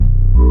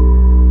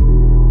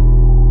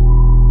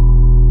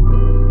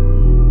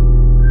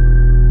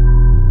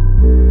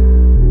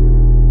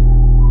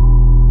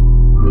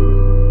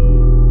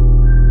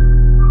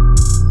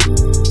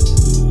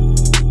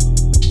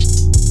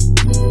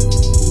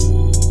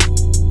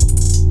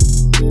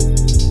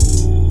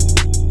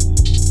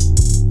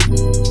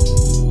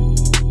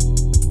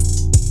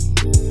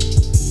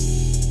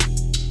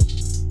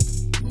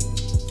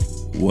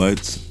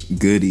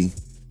goody?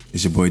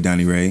 It's your boy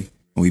Donnie Ray,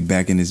 and we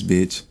back in this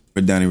bitch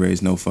for Donnie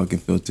Ray's No Fucking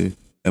Filter,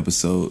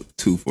 episode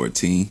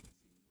 214.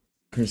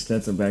 Chris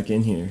Stetzel back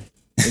in here.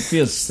 It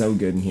feels so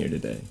good in here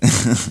today.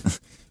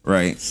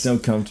 Right. So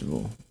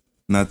comfortable.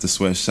 Not the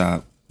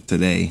sweatshop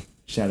today.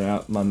 Shout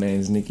out my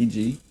man's Nicky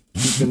G.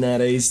 Keeping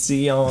that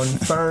AC on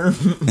firm.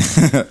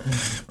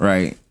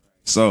 Right.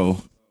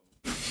 So,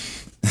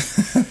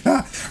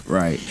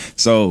 right.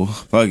 So,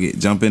 fuck it.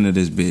 Jump into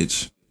this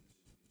bitch.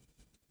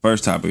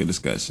 First topic of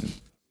discussion.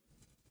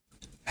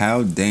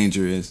 How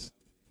dangerous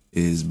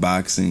is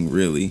boxing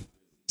really?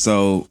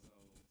 So,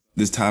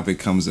 this topic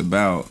comes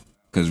about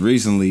because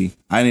recently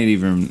I didn't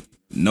even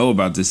know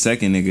about the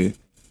second nigga,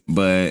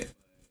 but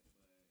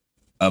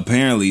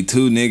apparently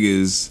two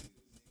niggas.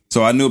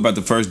 So I knew about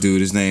the first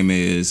dude. His name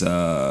is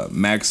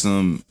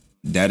Maxim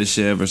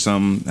Dadashev or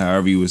something,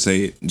 however you would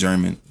say it,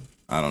 German.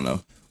 I don't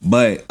know.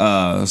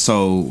 But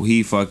so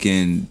he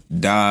fucking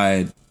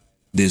died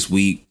this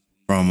week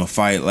from a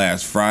fight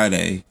last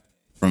Friday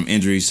from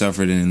injuries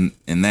suffered in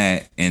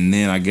that. And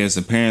then I guess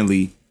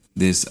apparently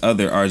this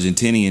other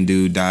Argentinian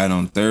dude died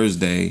on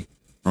Thursday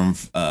from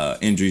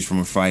injuries from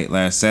a fight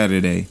last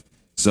Saturday.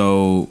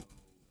 So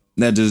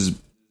that just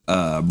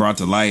brought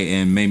to light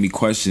and made me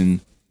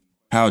question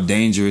how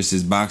dangerous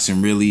is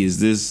boxing really? Is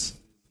this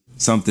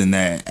something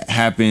that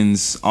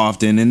happens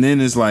often? And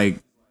then it's like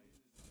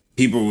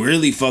people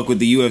really fuck with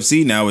the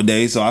UFC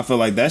nowadays. So I feel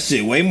like that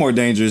shit way more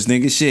dangerous,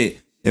 nigga. Shit.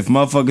 If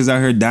motherfuckers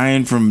out here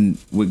dying from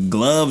with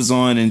gloves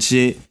on and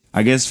shit,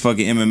 I guess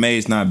fucking MMA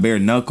is not bare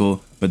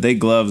knuckle, but they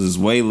gloves is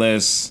way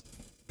less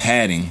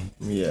padding.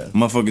 Yeah.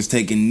 Motherfuckers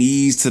taking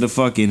knees to the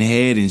fucking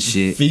head and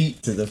shit.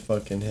 Feet to the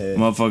fucking head.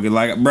 Motherfucker,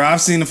 like, bro,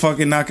 I've seen a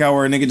fucking knockout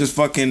where a nigga just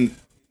fucking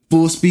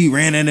full speed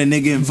ran at a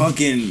nigga and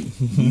fucking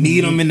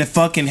kneed him in the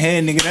fucking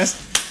head,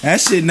 nigga. That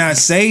shit not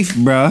safe,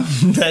 bro.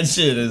 That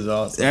shit is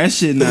awesome. That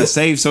shit not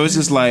safe. So it's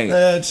just like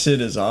that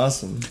shit is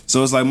awesome.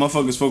 So it's like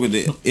motherfuckers fuck with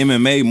the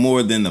MMA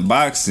more than the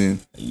boxing.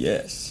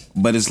 Yes.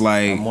 But it's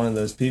like I'm one of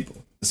those people.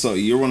 So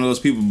you're one of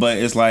those people, but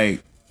it's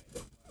like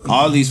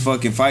all these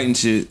fucking fighting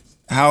shit.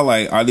 How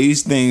like are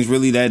these things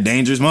really that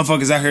dangerous?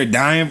 Motherfuckers out here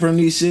dying from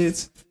these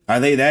shits.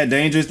 Are they that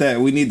dangerous that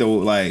we need to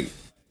like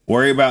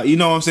worry about? You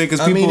know what I'm saying?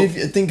 Because people. I mean, if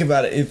you think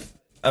about it, if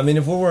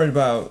we're worried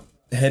about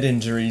head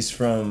injuries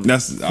from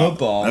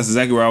football, that's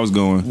exactly where I was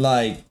going.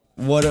 Like,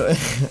 what are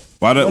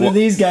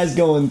these guys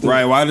going through?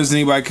 Right? Why does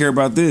anybody care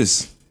about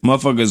this?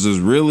 Motherfuckers is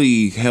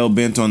really hell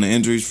bent on the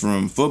injuries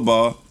from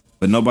football,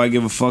 but nobody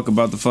give a fuck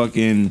about the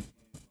fucking.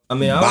 I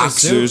mean,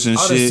 boxers and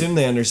shit. I would assume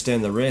they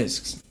understand the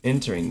risks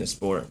entering the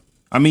sport.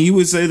 I mean, you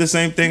would say the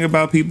same thing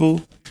about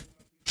people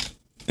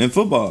in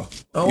football.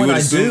 Oh, and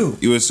I do.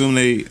 You assume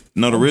they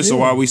know the risks, so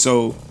why we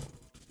so...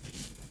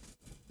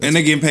 And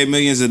they're getting paid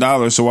millions of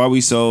dollars, so why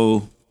we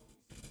so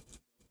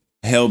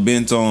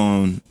hell-bent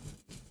on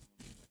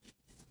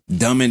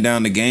dumbing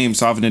down the game,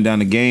 softening down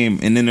the game,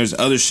 and then there's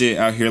other shit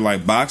out here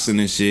like boxing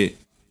and shit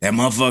that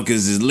motherfuckers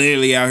is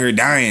literally out here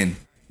dying.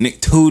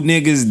 Two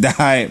niggas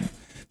died.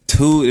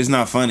 It's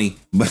not funny,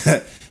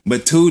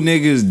 but two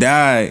niggas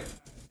died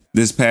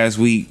this past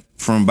week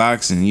from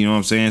boxing. You know what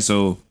I'm saying?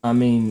 So I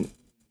mean,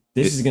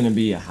 this is gonna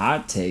be a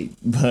hot take,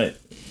 but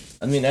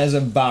I mean, as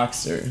a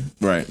boxer,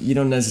 right, you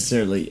don't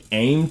necessarily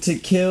aim to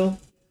kill,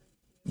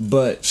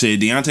 but shit,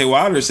 Deontay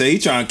Wilder say he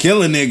trying to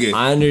kill a nigga.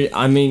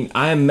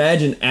 I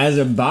imagine as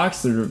a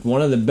boxer,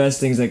 one of the best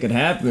things that could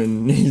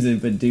happen is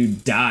if a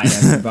dude died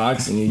after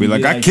boxing. Be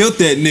like, I killed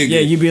that nigga. Yeah,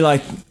 you'd be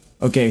like,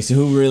 okay, so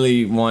who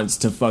really wants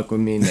to fuck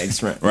with me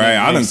next round? Right,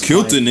 I done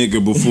killed a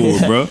nigga before,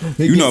 bro.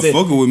 You not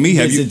fucking with me.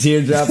 Have you? A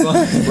teardrop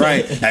on.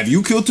 Right. Have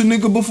you killed a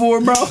nigga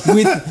before, bro?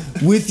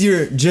 with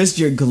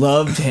your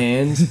gloved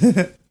hands.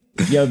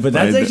 Yeah, but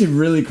that's actually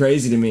really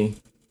crazy to me,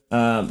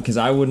 because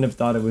I wouldn't have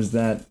thought it was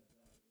that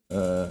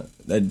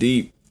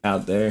deep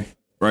out there.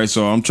 Right.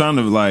 So I'm trying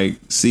to like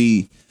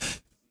see.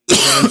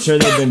 I'm sure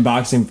they've been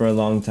boxing for a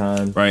long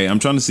time. Right. I'm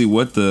trying to see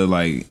what the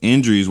like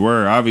injuries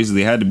were.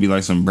 Obviously, it had to be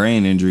like some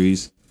brain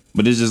injuries.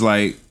 But it's just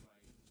like,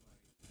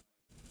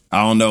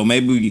 I don't know.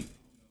 Maybe,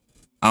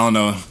 I don't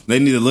know. They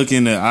need to look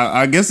into.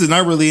 I guess there's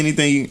not really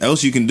anything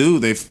else you can do.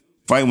 They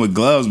fighting with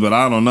gloves, but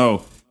I don't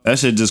know. That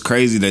shit just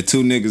crazy that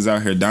two niggas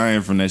out here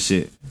dying from that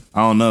shit. I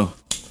don't know.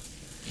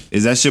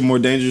 Is that shit more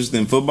dangerous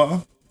than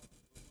football?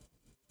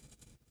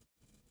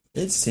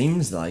 It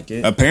seems like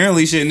it.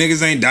 Apparently, shit,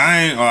 niggas ain't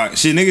dying.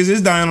 Shit, niggas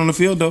is dying on the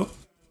field though.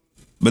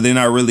 But they're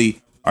not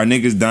really. Are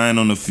niggas dying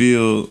on the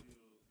field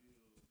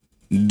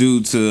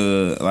due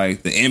to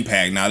like the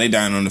impact? Now they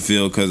dying on the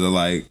field because of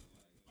like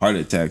heart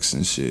attacks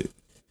and shit.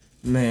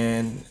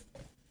 Man,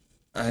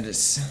 I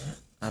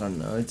don't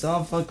know. It's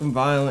all fucking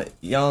violent.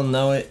 Y'all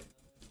know it.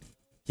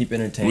 Keep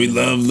entertaining. We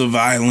love the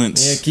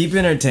violence. Yeah, keep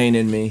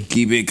entertaining me.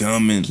 Keep it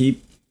coming.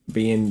 Keep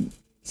being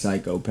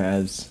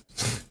psychopaths.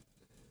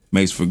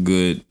 Makes for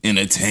good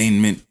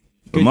entertainment.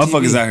 But Good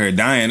motherfuckers TV. out here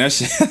dying. That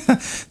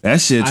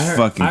shit's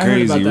fucking I crazy,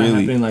 heard about that really.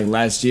 happening like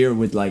last year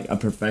with like a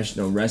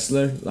professional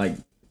wrestler, like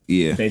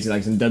Yeah. basically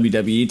like some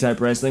WWE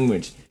type wrestling,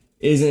 which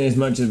isn't as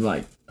much of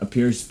like a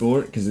pure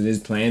sport because it is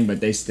planned, but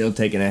they still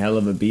taking a hell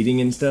of a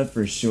beating and stuff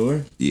for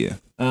sure. Yeah.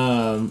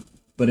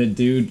 But a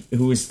dude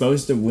who was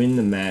supposed to win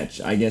the match,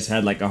 I guess,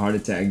 had like a heart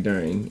attack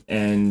during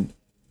and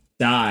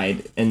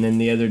died, and then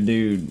the other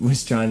dude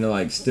was trying to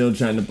like still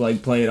trying to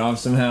like play it off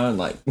somehow, and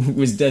like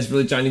was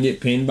desperately trying to get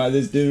pinned by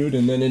this dude,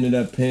 and then ended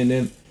up pinning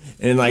him.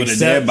 And like with a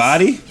dead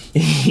body?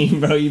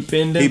 Bro, he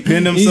pinned him. He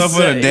pinned himself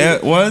with a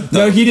dead... What the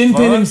No, he didn't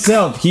pin fuck?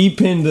 himself. He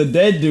pinned the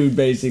dead dude,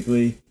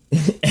 basically.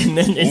 And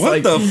then it's What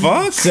like the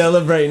fuck?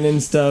 celebrating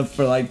and stuff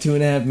for like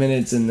 2.5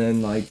 minutes, and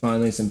then like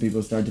finally some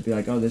people start to be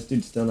like, oh, this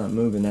dude's still not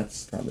moving.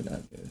 That's probably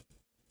not good.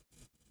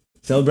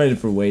 Celebrated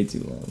for way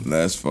too long.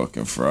 That's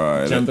fucking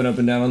fried. Jumping up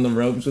and down on the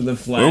ropes with a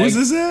flag. Where was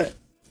this at?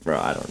 Bro,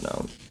 I don't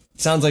know.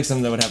 Sounds like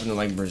something that would happen in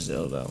like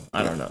Brazil, though.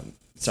 I don't know.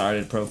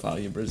 Sorry to profile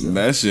you, Brazil.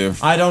 That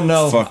shit I don't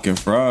know. fucking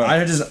fraud.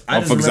 I just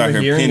Motherfuckers out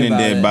remember here hearing pinning about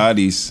dead it.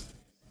 bodies.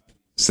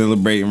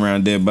 Celebrating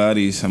around dead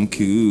bodies. I'm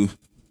cool.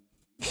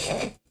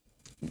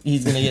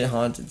 He's gonna get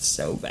haunted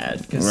so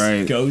bad because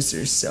Right. ghosts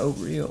are so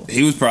real.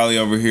 He was probably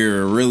over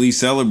here really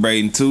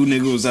celebrating. Two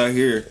niggas was out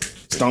here.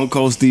 Stone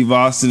Cold Steve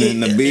Austin in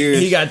the beard.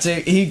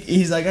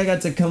 He's like, I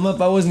got to come up.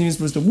 I wasn't even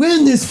supposed to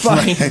win this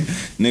fight.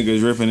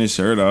 Niggas ripping his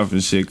shirt off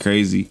and shit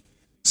crazy.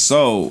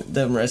 So,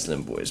 Them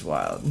wrestling boys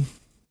wild.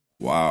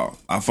 wow.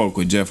 I fuck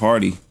with Jeff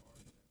Hardy.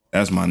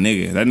 That's my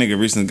nigga. That nigga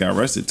recently got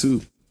arrested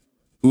too.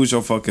 Who was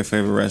your fucking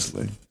favorite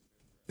wrestler?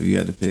 If you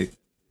had to pick.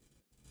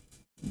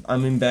 I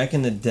mean, back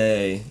in the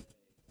day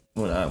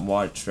when I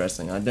watched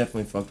wrestling, I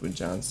definitely fucked with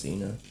John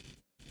Cena.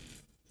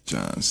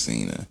 John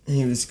Cena.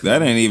 He was cool.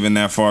 That ain't even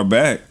that far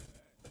back.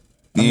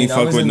 You ain't I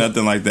fuck was with in the-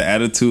 nothing like the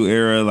Attitude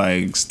Era,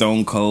 like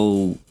Stone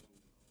Cold,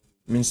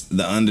 I mean,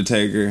 The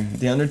Undertaker.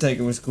 The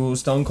Undertaker was cool.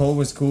 Stone Cold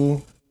was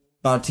cool.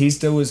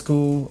 Bautista was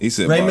cool. He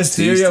said Rey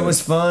Bautista. Mysterio was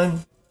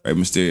fun. Rey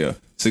Mysterio.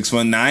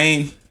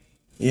 619.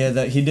 Yeah,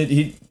 that he did.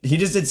 He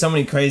just did so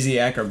many crazy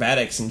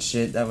acrobatics and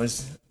shit. That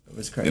was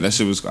crazy. Yeah, that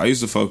shit was. I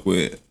used to fuck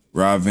with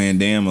Rob Van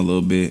Dam a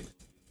little bit.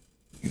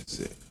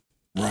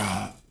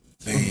 Rob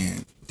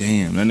Van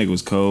Dam. That nigga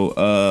was cold.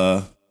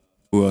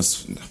 Who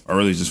else? I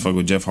really just fuck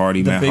with Jeff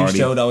Hardy, the Matt Big Hardy.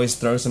 Show would always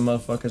throw some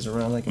motherfuckers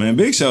around like. Man,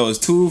 Big Show is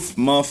too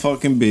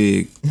motherfucking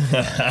big.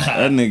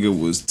 That nigga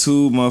was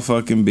too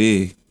motherfucking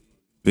big.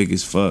 Big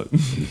as fuck.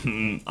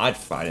 I'd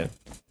fight him.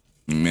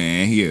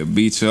 Man, he'll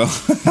beat your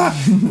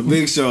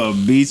Big Show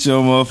will beat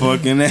your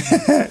motherfucking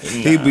ass.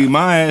 He beat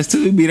my ass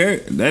too. He beat her.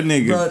 That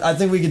nigga. Bro, I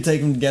think we could take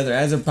them together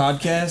as a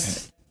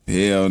podcast.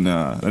 Hell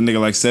nah. That nigga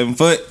like 7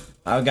 foot.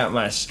 I got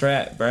my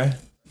strap, bro.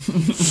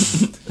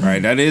 Right,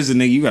 that is a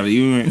nigga.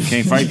 You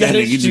can't fight that gotta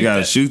nigga. You just shoot gotta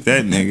that. shoot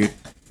that nigga.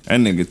 That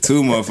nigga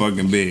too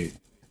motherfucking big.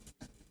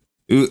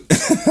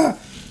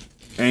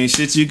 Ain't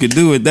shit you could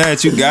do with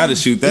that. You gotta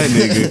shoot that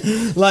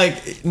nigga.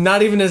 Like,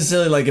 not even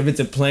necessarily like if it's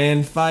a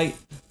planned fight,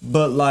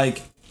 but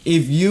like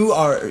if you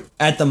are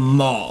at the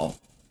mall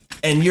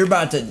and you're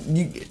about to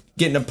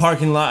get in a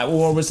parking lot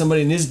war with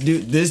somebody, and this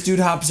dude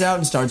hops out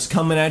and starts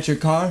coming at your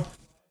car,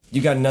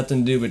 you got nothing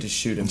to do but to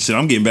shoot him. Shit,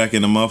 I'm getting back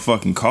in the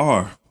motherfucking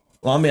car.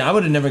 Well, I mean, I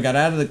would have never got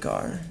out of the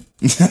car.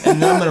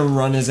 And then I'm gonna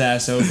run his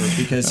ass over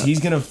because he's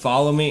gonna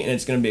follow me, and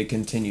it's gonna be a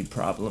continued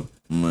problem.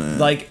 Man.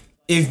 Like,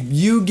 if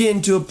you get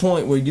into a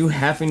point where you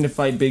having to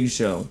fight Big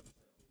Show,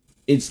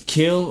 it's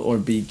kill or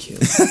be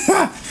killed.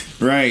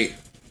 Right.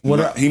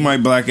 What He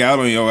might black out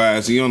on your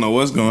ass. You don't know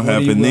what's gonna What are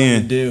you happen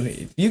willing to then. do?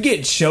 If you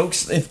get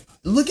chokes,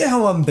 look at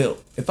how I'm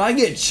built. If I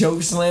get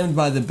choke slammed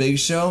by the Big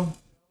Show,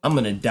 I'm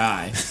gonna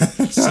die.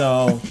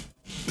 So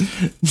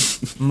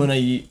I'm gonna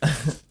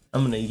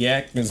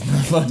yak this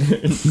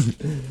motherfucker.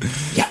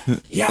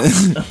 Yeah.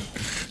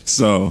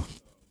 So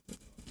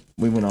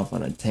We went off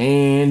on a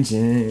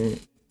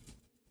tangent.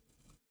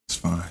 it's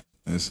fine.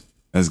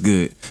 That's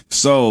good.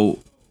 So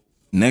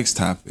next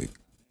topic.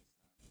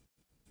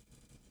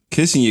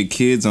 Kissing your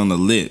kids on the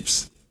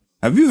lips.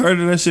 Have you heard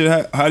of that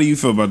shit? How do you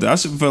feel about that? I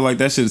should feel like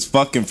that shit is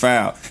fucking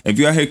foul. If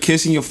you out here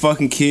kissing your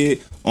fucking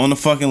kid on the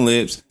fucking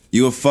lips,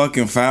 you a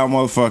fucking foul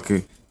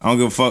motherfucker. I don't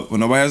give a fuck what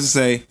nobody has to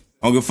say.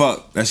 I don't give a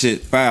fuck. That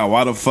shit foul.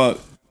 Why the fuck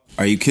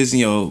are you kissing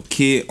your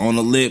kid on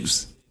the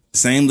lips? The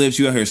same lips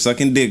you out here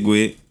sucking dick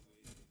with.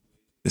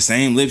 The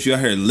same lips you out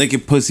here licking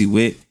pussy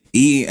with.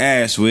 Eating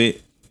ass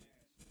with.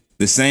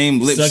 The same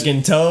lips.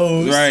 Sucking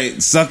toes.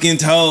 Right, sucking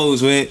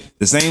toes with.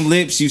 The same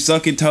lips you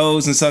sucking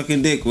toes and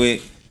sucking dick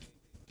with.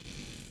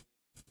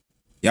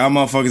 Y'all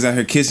motherfuckers out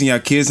here kissing y'all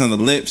kids on the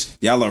lips.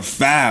 Y'all are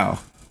foul.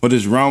 What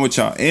is wrong with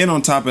y'all? And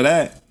on top of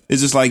that,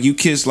 it's just like you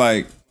kiss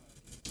like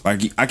I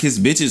kiss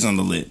bitches on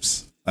the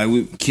lips. Like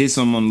we kiss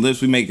them on the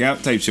lips. We make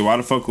out type shit. Why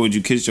the fuck would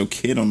you kiss your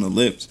kid on the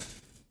lips?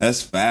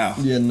 That's foul.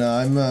 Yeah, no,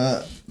 I'm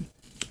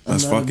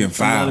That's fucking I'm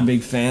foul. not a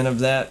big fan of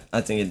that.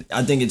 I think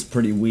it's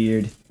pretty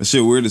weird. That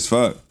shit weird as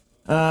fuck.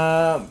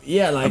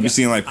 Yeah, like I be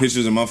seeing like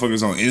pictures of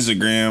motherfuckers on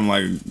Instagram,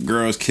 like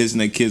girls kissing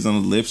their kids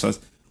on the lips.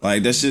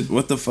 Like that shit.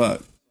 What the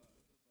fuck?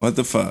 What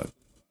the fuck?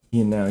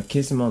 you know,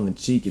 kiss him on the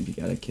cheek if you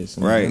gotta kiss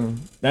him. Right. You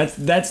know? That's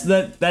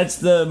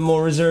the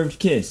more reserved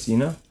kiss. You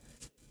know,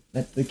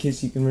 that's the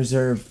kiss you can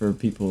reserve for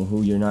people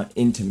who you're not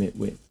intimate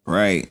with.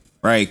 Right.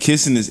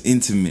 Kissing is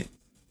intimate.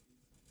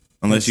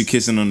 Unless you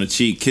kissing on the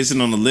cheek.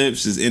 Kissing on the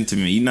lips is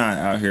intimate. You not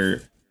out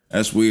here.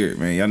 That's weird,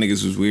 man. Y'all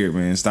niggas was weird,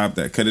 man. Stop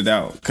that. Cut it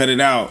out. Cut it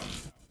out.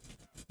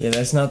 Yeah,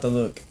 that's not the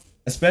look.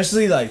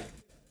 Especially like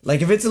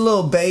if it's a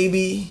little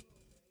baby,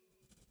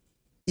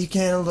 you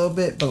can a little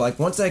bit. But like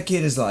once that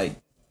kid is like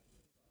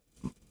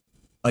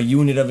a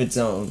unit of its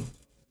own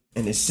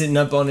and is sitting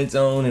up on its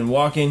own and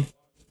walking,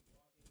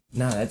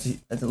 nah, that's a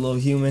little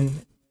human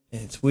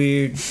and it's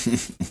weird.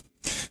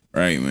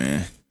 Right,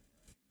 man.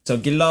 So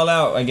get it all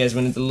out, I guess,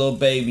 when it's a little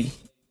baby,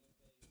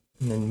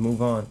 and then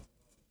move on.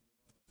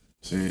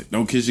 Shit.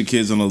 Don't kiss your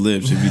kids on the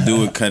lips. If you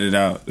do it, cut it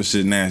out. This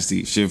shit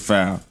nasty. Shit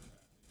foul.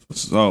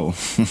 So,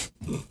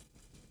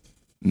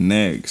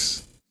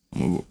 next,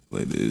 I'm gonna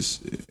play this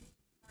shit.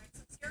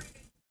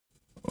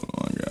 Hold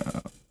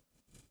on,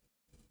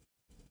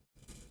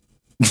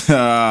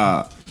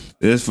 God.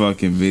 This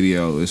fucking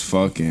video is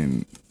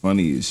fucking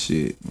funny as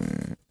shit,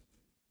 man.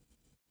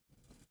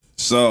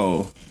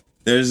 So,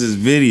 there's this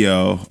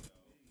video,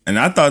 and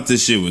I thought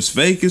this shit was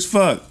fake as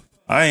fuck.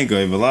 I ain't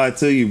gonna even lie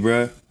to you,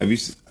 bruh. Have you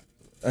seen?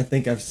 I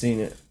think I've seen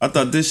it. I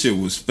thought this shit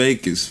was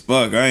fake as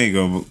fuck. I ain't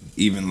gonna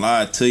even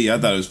lie to you. I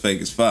thought it was fake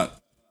as fuck.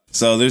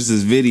 So there's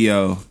this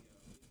video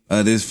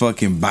of this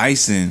fucking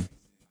bison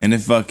and it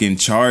fucking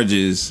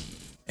charges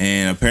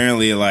and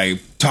apparently it like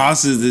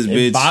tosses this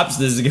bitch. Bops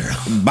this girl.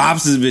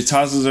 Bops this bitch,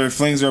 tosses her,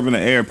 flings her up in the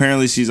air.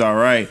 Apparently she's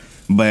alright.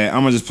 But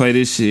I'm gonna just play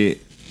this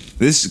shit.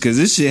 Cause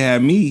this shit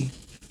had me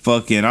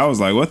fucking, I was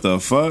like, what the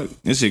fuck?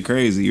 This shit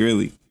crazy,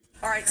 really.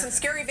 All right, some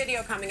scary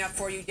video coming up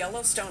for you.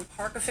 Yellowstone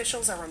Park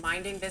officials are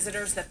reminding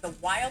visitors that the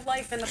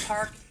wildlife in the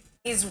park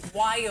is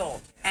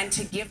wild, and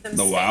to give them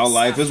The space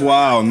wildlife is after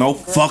wild. a No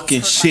girl was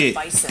fucking hurt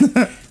by a shit.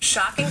 bison.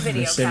 Shocking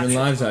video They're saving captured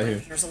lives the out moment.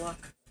 here. Here's a look.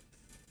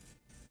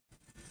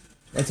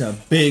 That's a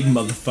big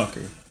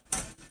motherfucker.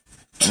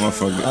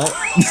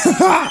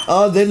 Motherfucker.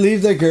 Oh, they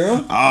leave their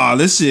girl? Oh,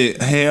 this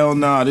shit, hell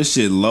nah. This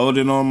shit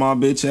loaded on my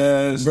bitch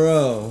ass.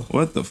 Bro,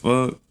 What the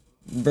fuck?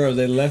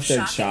 they left their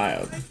Shocking.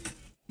 child.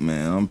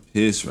 Man, I'm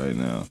pissed right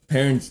now.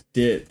 Parents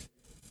dipped.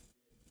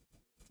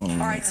 All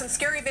right, some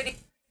scary video.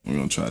 We're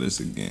gonna try this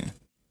again.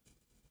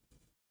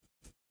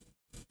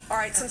 All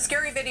right, some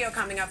scary video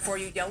coming up for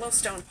you.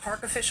 Yellowstone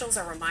Park officials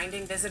are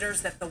reminding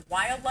visitors that the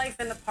wildlife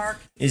in the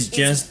park Is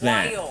just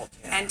that. wild,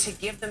 and to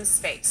give them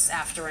space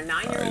after a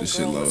 9-year-old All right, this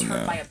shit girl was low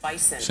hurt now. by a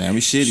bison. Sammy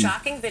shitty.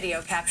 Shocking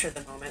video captured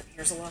the moment.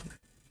 Here's a look.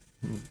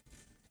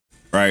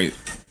 Right,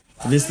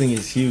 This thing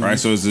is huge. right.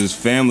 So it's this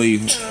family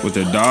with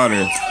their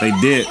daughter. They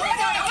did.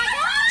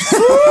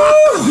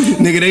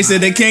 Nigga, they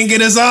said they can't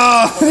get us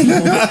all.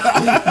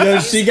 Yo,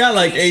 she got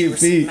like 8 received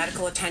feet.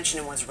 medical attention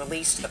and was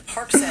released. The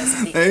park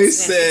says the They incident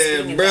said, is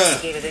being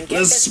investigated. And bruh, get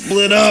let's this,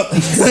 split up.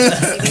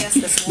 CBS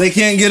this They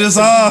can't get us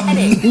all.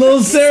 Little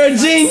Sarah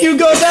Jean, you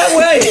go that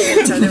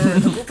way. So there were a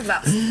group of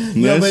about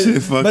That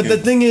shit fucking. But the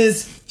thing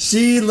is,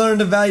 she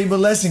learned a valuable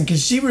lesson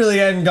because she really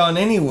hadn't gone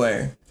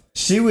anywhere.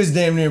 She was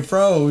damn near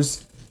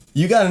froze.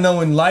 You gotta know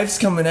when life's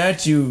coming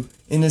at you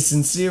in a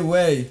sincere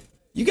way,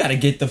 you gotta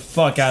get the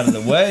fuck out of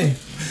the way.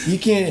 You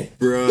can't.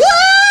 Bruh.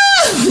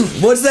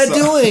 What's that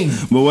doing?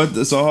 But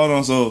what? So hold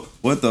on. So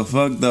what the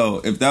fuck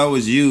though? If that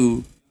was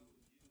you,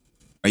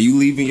 are you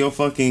leaving your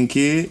fucking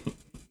kid?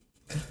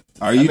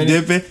 Are you mean,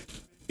 dipping?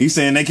 You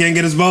saying they can't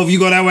get us both? You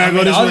go that way, I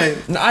go this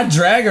way. I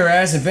drag her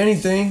ass if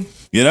anything.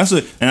 Yeah, that's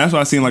what, and that's why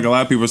I seen like a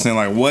lot of people saying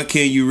like, what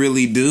can you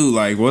really do?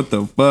 Like, what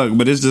the fuck?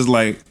 But it's just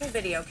like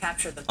video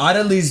captured the I'd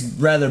at least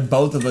rather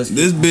both of us.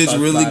 this get bitch fucked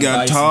really by a got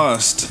bison.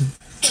 tossed.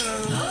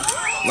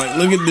 Like,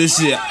 look at this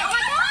shit.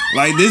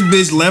 Like this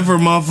bitch left her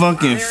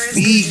motherfucking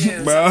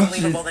feet, bro.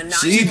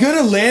 She could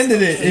have landed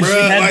it if she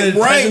Bruh, had like the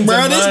right, presence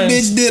bro. of This mind.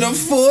 bitch did a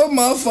full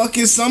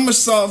motherfucking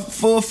somersault,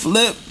 full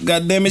flip.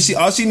 God damn it,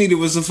 all she needed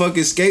was a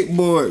fucking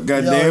skateboard.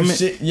 God damn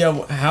it.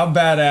 Yo, how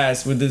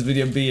badass would this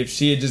video be if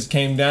she had just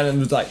came down and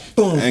was like,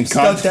 boom, And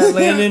stuck caught- that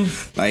landing?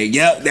 Like,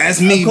 yep,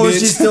 that's me, Of course, bitch.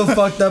 she's still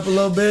fucked up a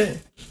little bit.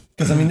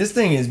 Because, I mean, this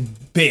thing is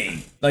big.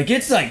 Like,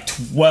 it's like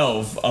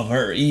 12 of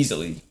her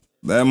easily.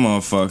 That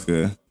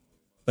motherfucker.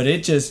 But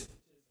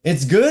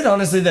it's good,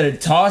 honestly, that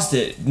it tossed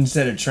it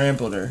instead of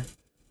trampled her.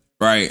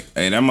 Right.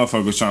 Hey, that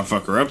motherfucker was trying to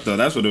fuck her up, though.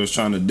 That's what it was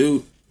trying to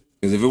do.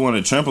 Because if it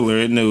wanted to trample her,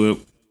 it knew it.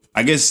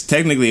 I guess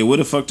technically it would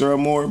have fucked her up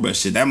more, but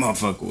shit, that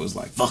motherfucker was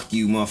like, fuck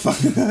you,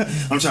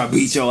 motherfucker. I'm trying to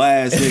beat your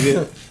ass,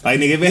 nigga. Like,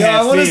 nigga, if it Yeah, had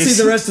I want to fish-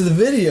 see the rest of the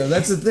video.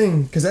 That's the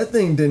thing. Because that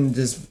thing did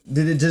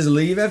it just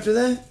leave after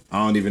that?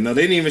 I don't even know.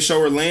 They didn't even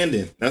show her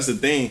landing. That's the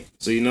thing.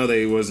 So you know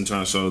they wasn't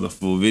trying to show the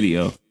full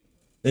video.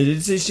 They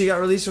did say she got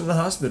released from the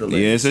hospital.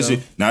 Later, Yeah, it said so.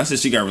 I said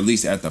she got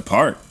released at the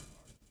park.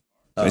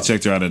 They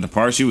checked her out at the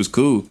park. She was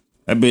cool.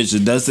 That bitch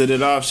just dusted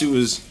it off.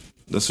 Dusted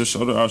her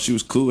shoulder off. She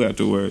was cool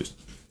afterwards.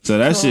 So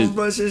that shit.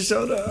 Brush your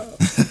shoulder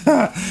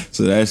off.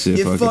 So that shit.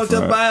 Get fucking fucked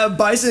up fried. by a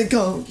bison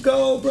cone.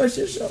 Go brush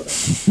your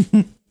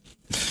shoulder.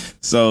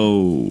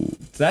 So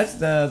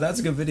That's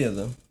a good video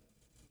though.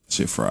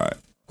 shit fried.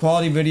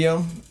 Quality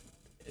video.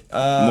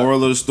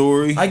 Moral of the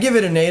story. I give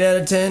it an 8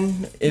 out of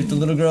 10. If the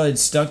little girl had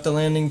stuck the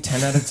landing,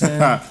 10 out of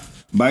 10.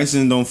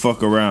 Bison don't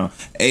fuck around.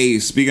 Hey,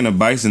 speaking of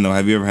bison though,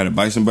 have you ever had a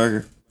bison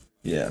burger?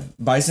 Yeah.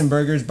 Bison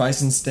burgers,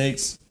 bison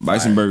steaks.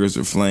 Bison fire. burgers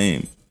are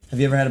flame. Have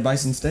you ever had a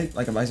bison steak?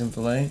 Like a bison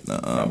fillet?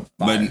 Fire.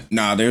 But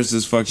nah, there's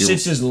this fucking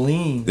Shit's just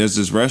lean. there's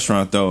this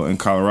restaurant though in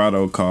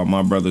Colorado called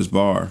My Brother's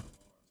Bar.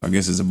 I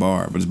guess it's a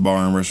bar, but it's a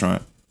bar and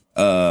restaurant.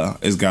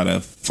 It's got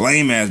a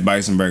flame ass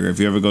bison burger. If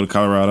you ever go to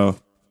Colorado,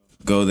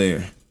 go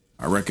there.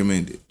 I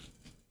recommend it.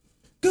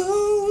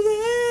 Go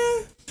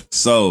there.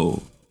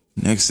 So,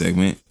 next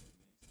segment,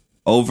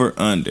 over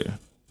under.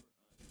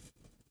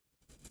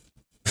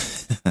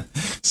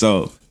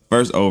 So,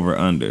 first over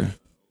under.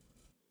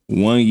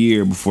 1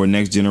 year before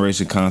next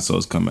generation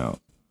consoles come out.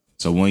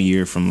 So 1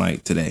 year from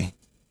like today.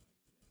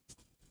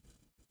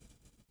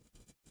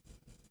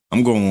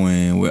 I'm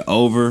going with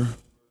over.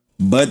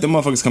 But the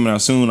motherfucker's coming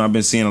out soon. I've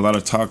been seeing a lot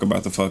of talk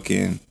about the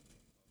fucking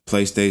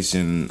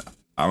PlayStation.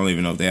 I don't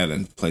even know if they had a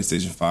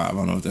PlayStation 5. I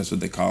don't know if that's what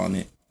they're calling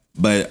it.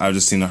 But I've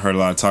just heard a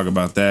lot of talk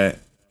about that.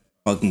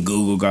 Fucking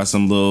Google got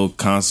some little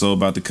console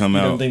about to come You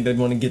out. don't think they'd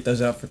want to get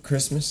those out for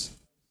Christmas?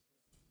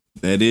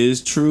 That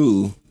is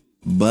true.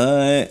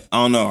 But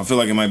I don't know. I feel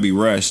like it might be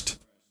rushed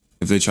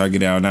if they try to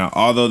get it out now.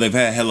 Although they've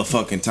had hella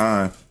fucking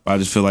time. But I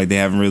just feel like they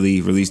haven't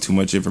really released too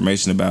much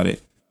information about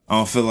it. I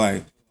don't feel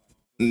like,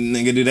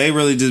 nigga, do they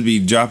really just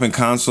be dropping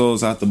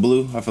consoles out the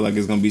blue? I feel like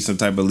it's going to be some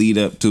type of lead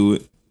up to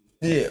it.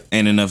 Yeah.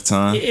 Ain't enough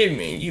time. Yeah,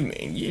 man.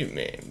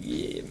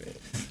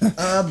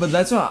 But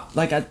that's what,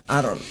 like, I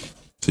don't know.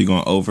 So you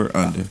going over,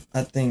 under?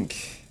 I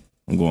think...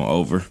 I'm going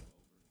over.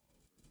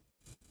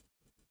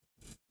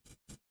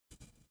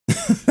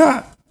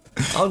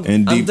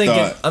 And deep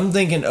thought. I'm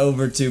thinking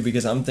over too,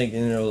 because I'm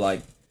thinking it'll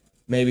like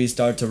maybe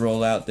start to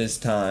roll out this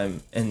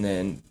time and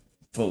then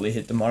fully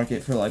hit the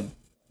market for like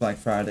Black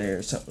Friday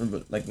or something,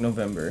 but like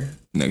November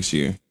Next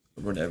year.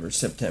 or whatever,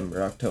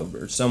 September,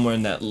 October, somewhere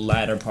in that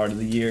latter part of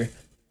the year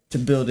to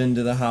build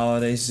into the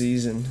holiday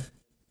season.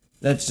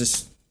 That's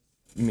just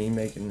me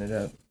making it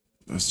up.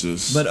 That's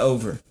just... But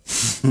over.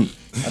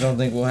 I don't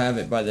think we'll have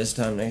it by this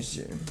time next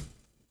year.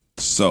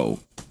 So,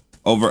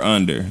 over,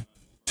 under.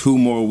 2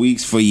 more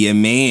weeks for your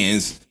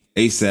mans,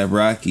 A$AP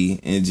Rocky,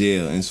 in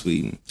jail in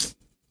Sweden.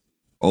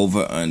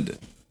 Over, under.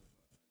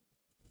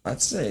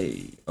 I'd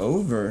say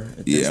over.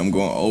 Yeah, I'm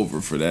going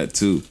over for that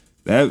too.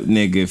 That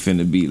nigga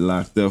finna be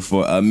locked up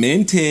for a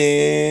minute.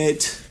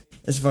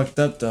 It's fucked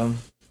up though.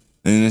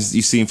 And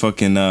you seen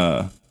fucking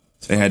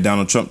they had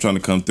Donald Trump trying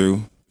to come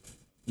through.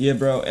 Yeah,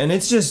 bro. And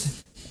it's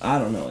just, I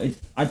don't know.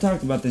 I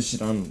talked about this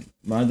shit on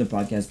my other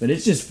podcast, but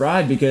it's just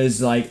fried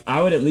because, like,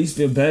 I would at least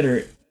feel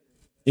better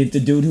if the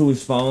dude who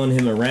was following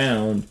him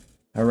around,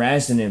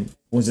 harassing him,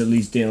 was at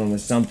least dealing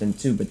with something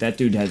too. But that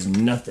dude has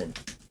nothing.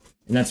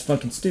 And that's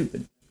fucking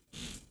stupid.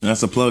 And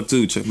that's a plug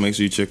too. Make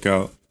sure you check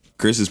out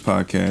Chris's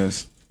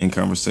podcast, In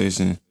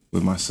Conversation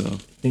with Myself.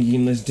 I think you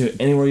can listen to it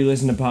anywhere you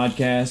listen to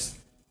podcasts,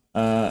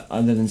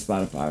 other than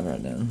Spotify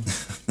right now.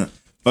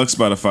 Fuck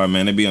Spotify,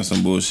 man. They be on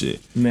some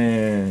bullshit.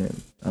 Man,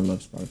 I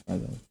love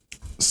Spotify though.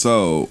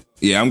 So,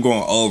 yeah, I'm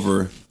going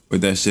over with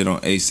that shit on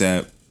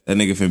A$AP. That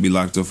nigga finna be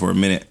locked up for a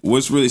minute.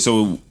 What's really,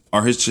 so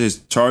are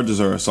his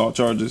charges or assault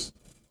charges?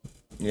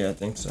 Yeah, I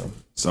think so.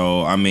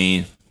 So, I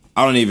mean,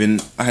 I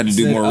had to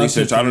do Said more up to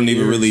research. I don't 3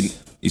 even years. really,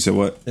 you said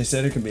what? They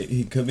said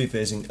he could be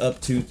facing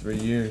up to 3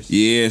 years.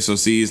 Yeah, so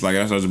see, it's like,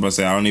 that's what I was about to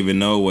say. I don't even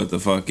know what the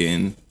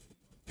fucking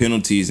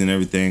penalties and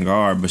everything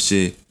are, but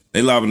shit,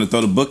 they liable to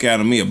throw the book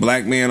out of me, a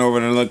black man over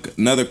in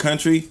another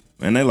country,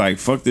 and they like,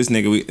 fuck this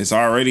nigga. It's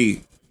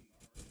already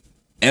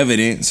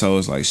evident, so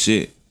it's like,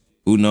 shit,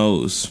 who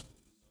knows?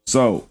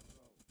 So,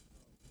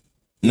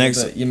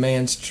 next. But your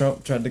man's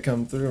Trump tried to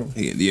come through.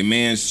 Your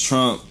man's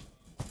Trump.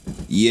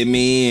 Your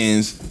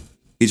man's.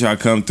 He tried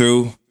to come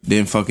through.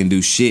 Didn't fucking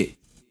do shit.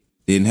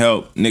 Didn't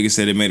help. Nigga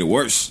said it made it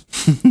worse.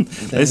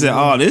 They said,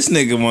 oh, this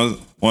nigga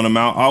want him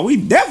out. Oh, we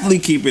definitely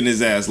keeping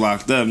his ass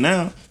locked up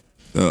now.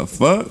 The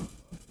fuck?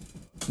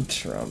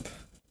 Trump.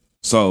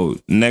 So,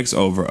 next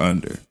over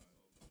under.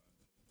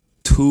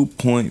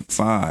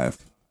 2.5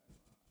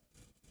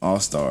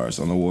 All-Stars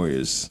on the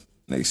Warriors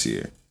next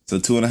year. So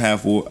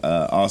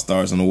 2.5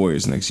 All-Stars on the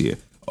Warriors next year.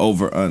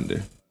 Over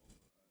under.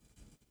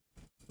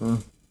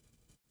 I'm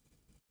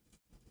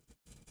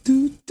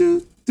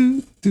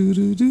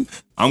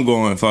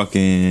going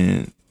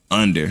fucking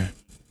under.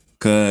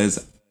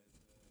 Cause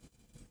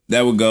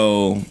that would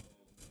go.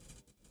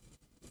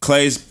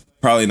 Clay's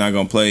probably not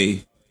gonna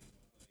play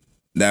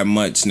that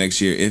much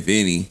next year, if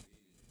any.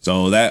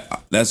 So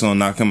that's gonna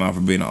knock him out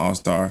for being an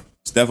all-star.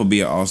 Steph will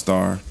be an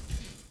all-star.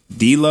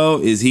 D'Lo,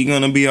 is he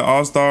gonna be an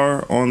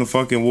all-star on the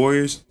fucking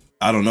Warriors?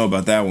 I don't know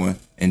about that one.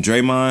 And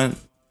Draymond,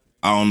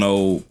 I don't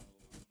know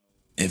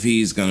if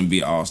he's gonna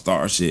be an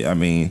all-star shit. I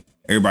mean,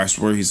 everybody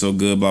swear he's so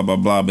good, blah blah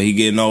blah, but he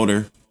getting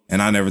older,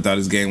 and I never thought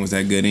his game was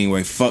that good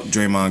anyway. Fuck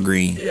Draymond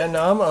Green. Yeah,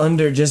 no, I'm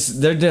under.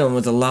 Just they're dealing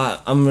with a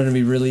lot. I'm gonna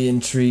be really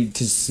intrigued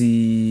to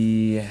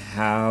see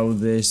how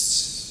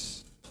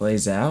this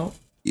plays out.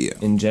 Yeah.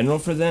 In general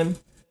for them.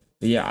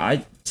 But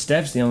yeah,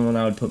 Steph's the only one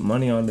I would put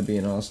money on to be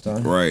an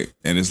all-star. Right.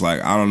 And it's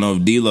like, I don't know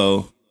if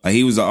D'Lo, like,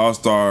 he was an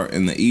all-star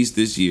in the East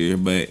this year,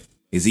 but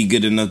is he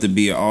good enough to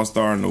be an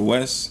all-star in the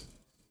West?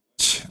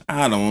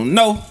 I don't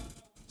know.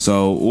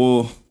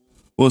 So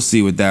we'll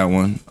see with that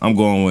one. I'm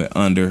going with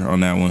under on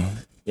that one.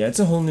 Yeah, it's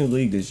a whole new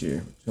league this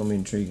year. It's gonna be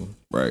intriguing.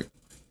 Right.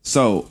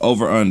 So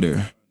over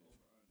under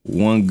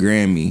 1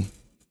 Grammy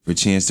for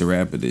Chance the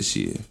Rapper this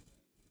year.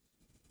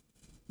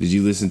 Did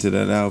you listen to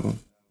that album?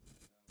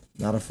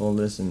 Not a full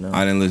listen, no.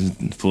 I didn't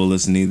listen full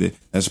listen either.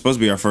 That's supposed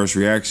to be our first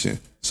reaction.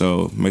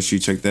 So make sure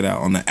you check that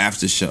out on the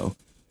after show.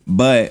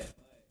 But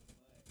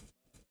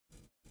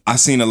I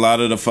seen a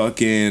lot of the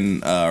fucking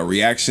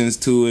reactions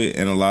to it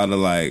and a lot of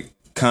like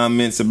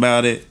comments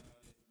about it.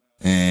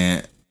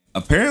 And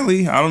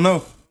apparently, I don't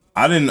know.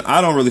 I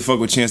don't really fuck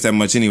with Chance that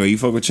much anyway. You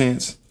fuck with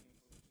Chance?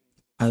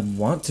 I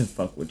want to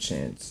fuck with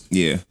Chance.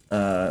 Yeah.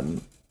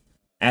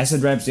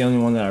 Acid Rap's the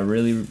only one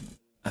that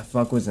I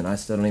fuck with, and I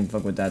still don't even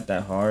fuck with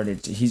that hard.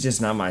 He's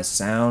just not my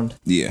sound.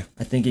 Yeah.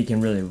 I think he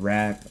can really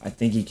rap. I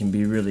think he can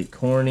be really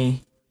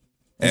corny.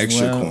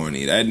 Extra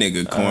corny. That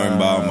nigga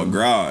Cornball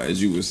McGraw,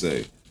 as you would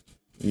say.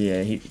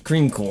 Yeah,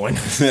 cream corn.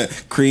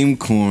 Cream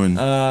corn.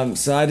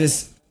 So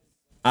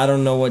I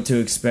don't know what to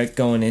expect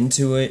going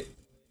into it.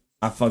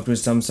 I fucked with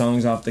some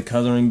songs off the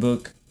Coloring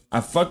Book. I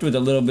fucked with a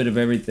little bit of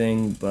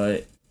everything,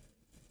 but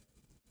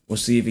we'll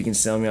see if he can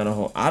sell me on a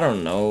whole. I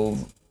don't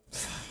know.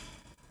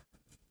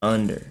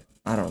 Under.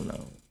 I don't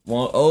know.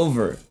 Well,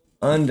 over.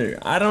 Under.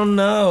 I don't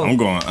know. I'm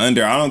going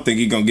under. I don't think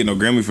he's going to get no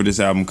Grammy for this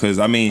album because,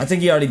 I mean... I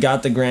think he already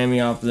got the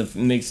Grammy off the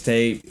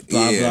mixtape.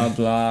 Blah, blah,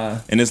 blah.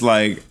 And it's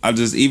like,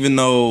 even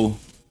though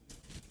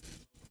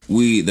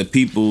the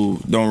people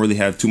don't really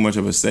have too much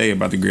of a say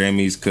about the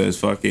Grammys because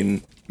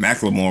fucking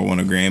Macklemore won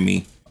a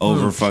Grammy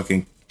over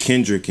fucking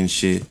Kendrick and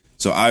shit.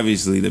 So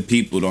obviously the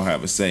people don't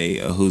have a say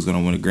of who's going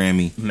to win a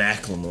Grammy.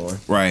 Macklemore.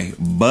 Right.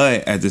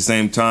 But at the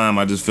same time,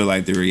 I just feel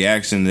like the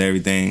reaction to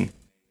everything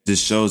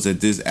just shows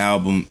that this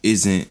album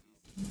isn't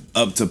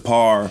up to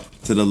par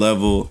to the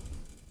level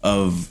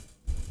of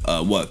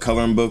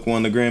Coloring Book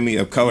won the Grammy?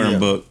 Of Coloring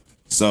Book.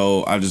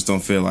 So I just don't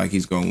feel like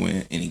he's going to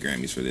win any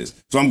Grammys for this.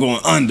 So I'm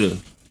going under.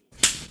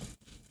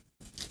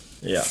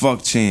 Yeah.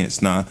 Fuck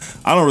Chance. Nah,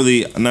 I don't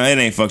really... Nah, it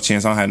ain't fuck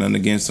Chance. I don't have nothing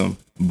against him.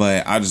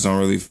 But I just don't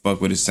really fuck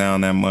with his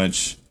sound that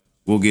much.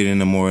 We'll get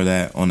into more of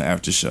that on the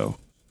after show.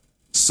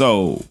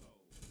 So,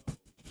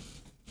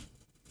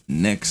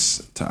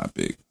 next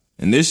topic.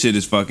 And this shit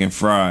is fucking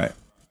fried.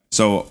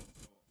 So,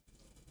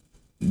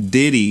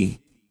 Diddy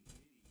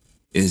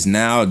is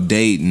now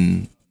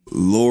dating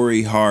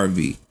Lori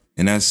Harvey.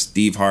 And that's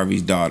Steve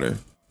Harvey's daughter.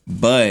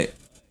 But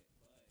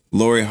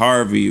Lori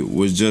Harvey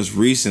was just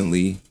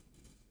recently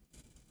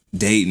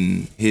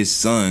dating his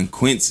son,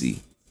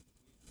 Quincy.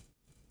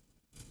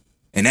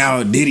 And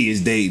now Diddy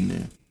is dating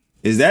her.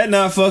 Is that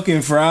not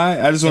fucking fried?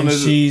 I just want to...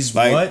 She's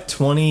like, what?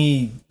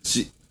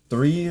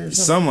 23 or something?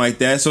 Something like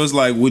that. So it's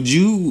like, would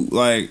you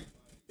like...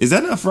 Is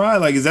that not fried?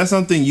 Like, is that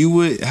something you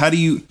would...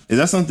 Is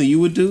that something you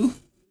would do?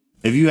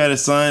 If you had a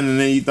son and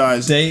then you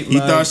thought...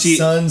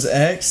 son's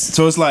ex?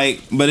 So it's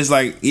like... But it's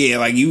like, yeah,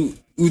 like you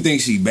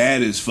think she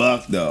bad as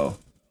fuck, though.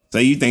 So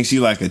you think she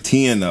like a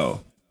 10,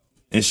 though.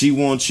 And she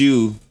wants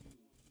you...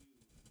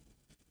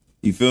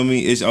 You feel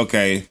me? It's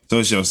okay. So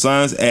it's your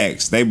son's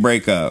ex. They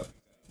break up.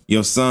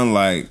 Your son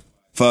like,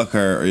 fuck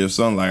her. Or your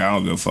son like, I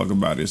don't give a fuck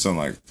about it. Your son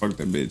like, fuck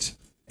that bitch.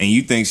 And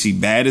you think she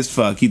bad as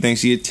fuck. You think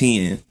she a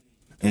 10.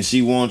 And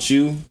she wants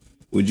you.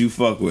 Would you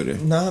fuck with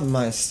her? Not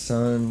my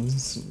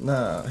son's.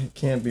 Nah, it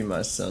can't be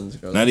my son's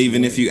girl. Not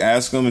even if you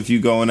ask him. If you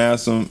go and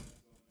ask him,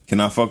 can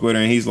I fuck with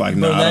her? And he's like,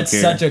 no, I don't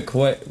care. That's such a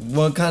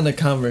what kind of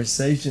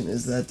conversation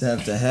is that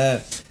to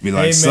have? Be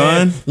like, hey,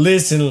 son, man,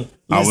 listen,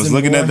 I was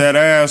looking at that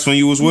ass when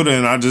you was with her,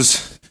 and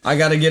I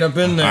gotta get up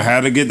in there. I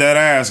had to get that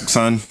ass,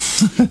 son.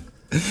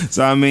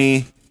 So I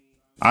mean,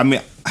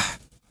 I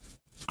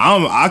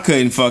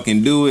couldn't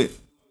fucking do it.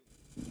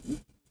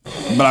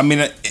 But I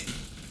mean,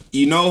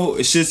 you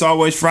know, shit's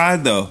always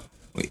fried though.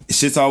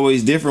 Shit's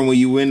always different when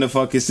you win the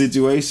fucking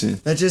situation.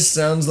 That just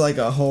sounds like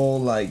a whole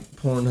like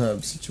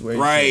Pornhub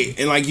situation, right?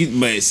 And like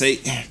but say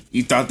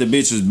you thought the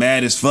bitch was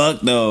bad as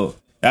fuck though.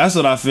 That's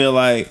what I feel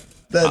like.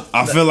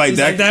 I feel like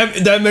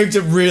that makes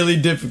it really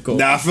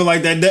difficult. I feel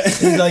like that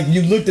it's like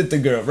you looked at the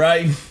girl,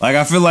 right? Like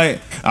I feel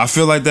like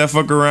that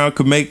fuck around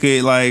could make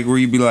it like where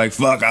you be like,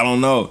 fuck, I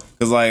don't know,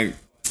 cause like,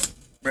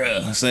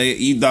 bruh, say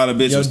you thought a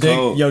bitch was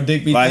cold. Yo,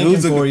 dick be like,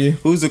 thinking for you.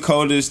 Who's the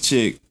coldest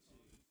chick?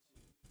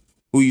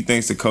 Who you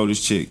think's the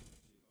coldest chick?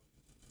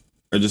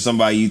 Or just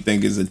somebody you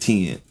think is a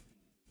 10?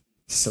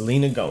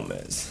 Selena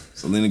Gomez.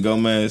 Selena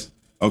Gomez.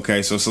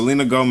 Okay, so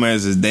Selena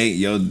Gomez is dating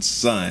your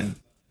son.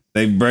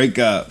 They break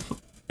up.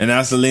 And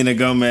now Selena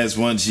Gomez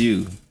wants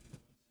you.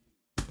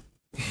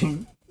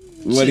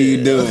 What are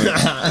you doing?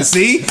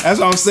 See? That's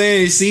what I'm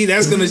saying. See,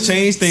 that's going to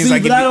change things. See,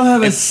 like but I don't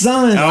have a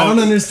son. I don't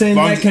understand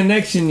that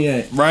connection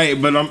yet.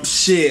 Right, but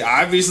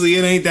obviously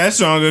it ain't that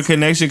strong a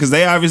connection because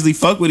they obviously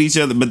fuck with each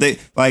other. But they,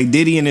 like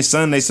Diddy and his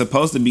son, they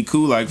supposed to be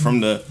cool. Like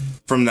from the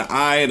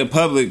eye of the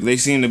public, they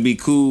seem to be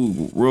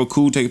cool, real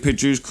cool, take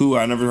pictures, cool.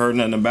 I never heard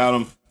nothing about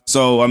them.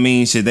 So, I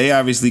mean, they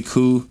obviously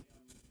cool.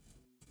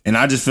 And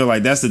I just feel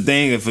like that's the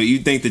thing. If you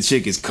think the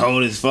chick is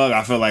cold as fuck,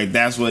 I feel like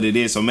that's what it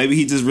is. So maybe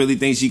he just really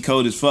thinks she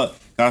cold as fuck.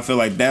 I feel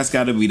like that's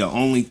got to be the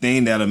only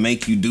thing that'll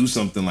make you do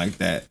something like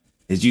that.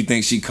 Is you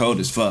think she cold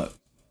as fuck.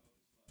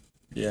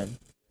 Yeah.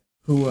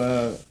 Who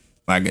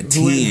Like a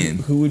 10.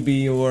 who would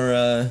be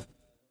your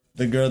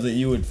the girl that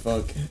you would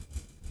fuck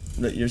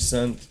that your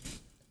son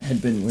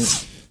had been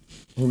with?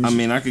 I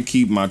mean, I could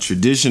keep my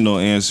traditional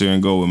answer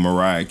and go with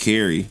Mariah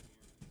Carey,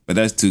 but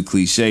that's too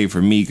cliche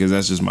for me because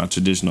that's just my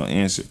traditional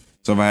answer.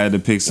 So if I had to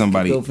pick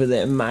somebody, Go for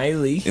that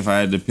Miley. if I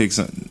had to pick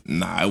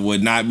it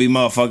would not be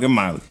motherfucking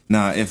Miley.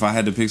 Nah, if I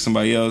had to pick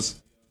somebody else,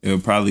 it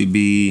would probably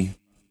be.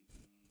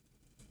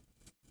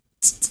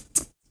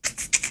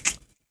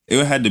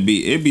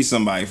 It'd be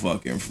somebody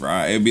fucking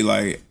fried. It'd be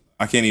like,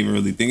 I can't even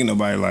really think of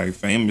nobody like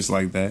famous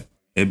like that.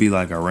 It'd be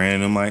like a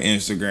random like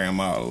Instagram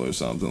model or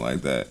something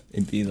like that.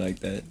 It'd be like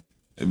that.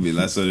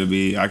 That's what it'd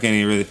be. I can't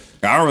even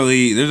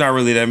really. There's not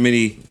really that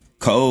many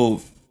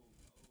cold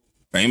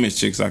famous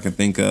chicks I can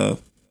think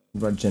of.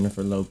 What about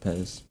Jennifer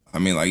Lopez? I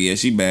mean, like, yeah,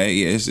 she bad.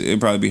 Yeah, it'd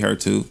probably be her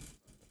too.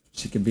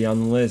 She could be on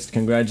the list.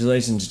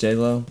 Congratulations,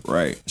 J-Lo.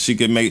 Right. She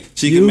could make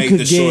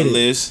the short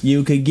list.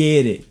 You could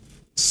get it.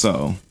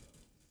 So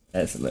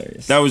That's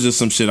hilarious. that was just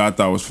some shit I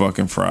thought was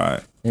fucking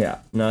fried. Yeah.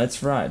 No, it's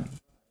fried.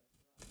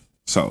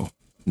 So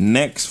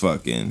next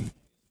fucking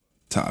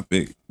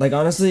topic. Like,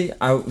 honestly,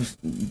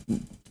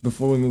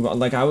 before we move on,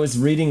 like, I was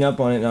reading up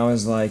on it and I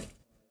was like,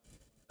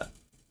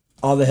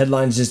 all the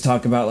headlines just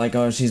talk about like,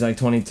 oh, she's like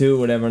 22 or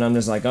whatever, and I'm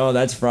just like, oh,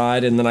 that's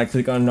fried. And then I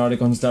click on an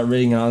article and start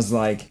reading and I was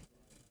like,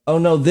 oh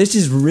no, this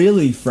is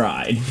really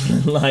fried.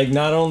 Like,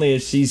 not only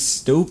is she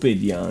stupid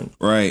young,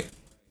 Right.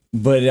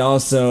 but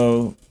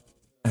also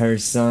her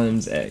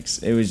son's ex.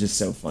 It was just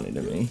so funny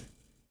to me.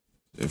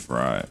 It's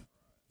fried.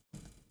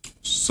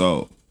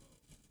 So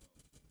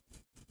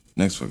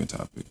next fucking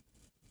topic.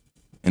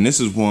 And this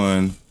is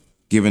one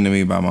given to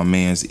me by my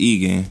man's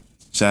Egan.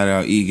 Shout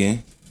out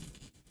Egan.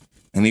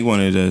 And he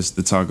wanted us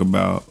to talk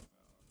about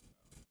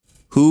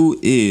who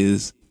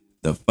is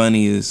the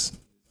funniest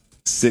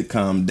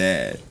sitcom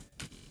dad.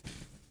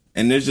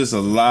 And there's just a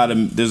lot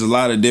of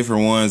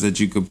different ones that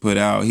you could put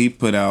out. He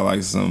put out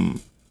like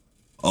some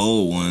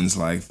old ones,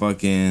 like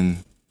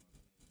fucking,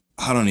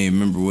 I don't even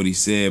remember what he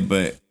said,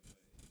 but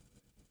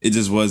it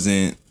just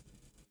wasn't,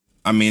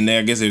 I mean,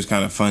 I guess it was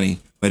kind of funny,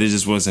 but it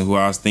just wasn't who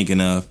I was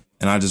thinking of.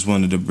 And I just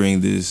wanted to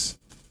bring this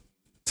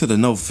to the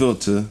No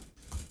Filter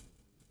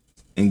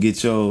and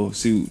get your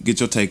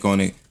take on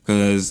it.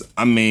 Cause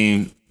I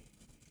mean,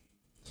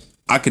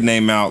 I could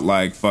name out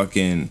like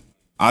fucking,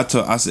 I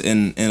said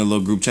in a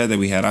little group chat that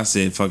we had, I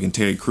said fucking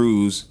Terry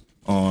Crews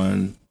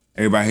on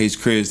Everybody Hates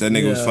Chris. That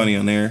nigga was funny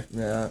on there.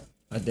 Yeah.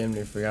 I damn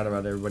near forgot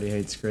about Everybody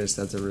Hates Chris.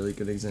 That's a really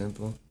good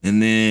example.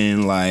 And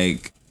then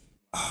like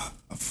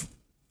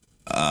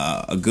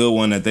a good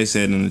one that they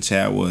said in the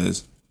chat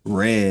was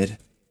Red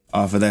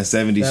off of that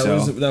 70s show.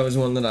 That was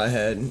one that I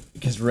had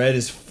because Red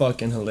is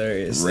fucking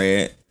hilarious.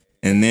 Red.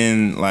 And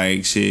then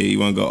like shit, you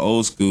want to go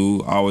old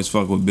school? I always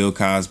fuck with Bill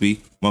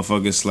Cosby.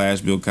 Motherfuckers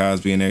slash Bill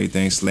Cosby and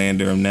everything,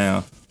 slander him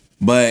now.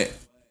 But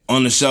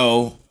on the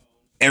show,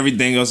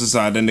 everything else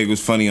aside, that nigga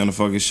was funny on the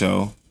fucking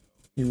show.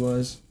 He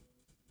was.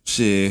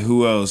 Shit,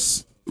 who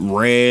else?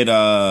 Red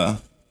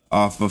off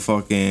of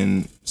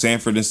fucking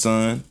Sanford and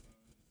Son.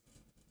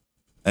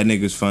 That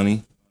nigga's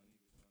funny.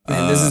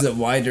 Man, this is a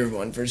wider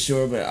one for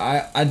sure, but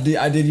I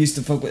did used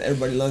to fuck with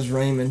Everybody Loves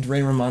Raymond.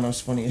 Ray Romano's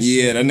funny as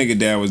shit. Yeah, that nigga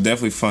dad was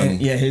definitely funny.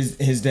 And, yeah,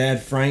 his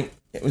dad Frank,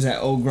 it was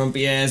that old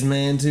grumpy ass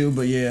man too,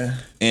 but yeah.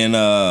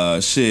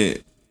 And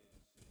shit,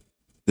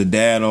 the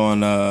dad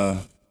on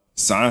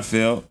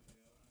Seinfeld,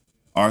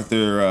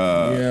 Arthur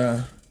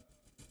Yeah.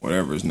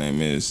 whatever his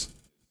name is.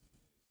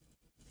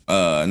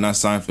 Not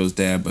Seinfeld's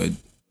dad, but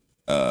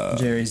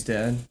Jerry's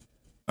dad.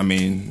 I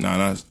mean,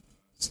 not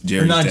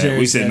Jerry's not dad. Jerry's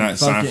We said dad. not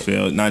Fuck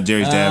Seinfeld, not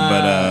Jerry's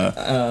dad,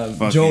 but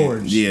fucking,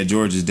 George. Yeah,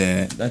 George's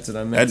dad. That's what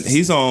I meant.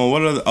 He's on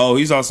what other? Oh,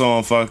 he's also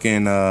on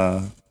fucking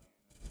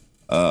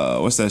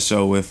what's that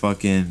show with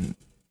fucking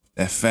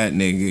that fat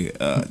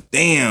nigga?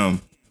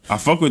 Damn, I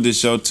fuck with this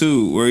show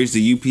too. Where he's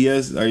the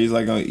UPS? Are you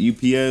like on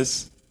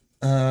UPS?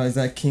 Is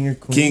that King of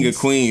Queens? King of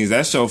Queens.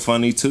 That show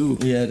funny too.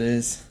 Yeah, it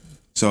is.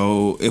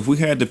 So if we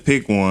had to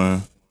pick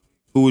one,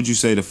 who would you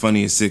say the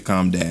funniest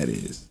sitcom dad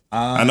is?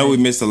 I know we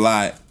missed a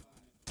lot.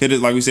 Hit it,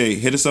 like we say,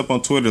 hit us up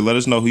on Twitter. Let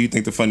us know who you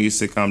think the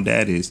funniest sitcom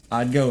dad is.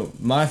 I'd go.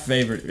 My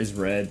favorite is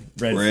Red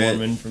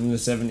Foreman from the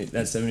 70s.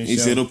 That 70s He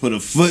show. said he'll put a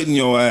foot in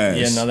your ass.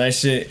 Yeah, no, that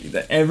shit.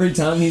 Every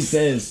time he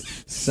says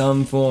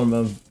some form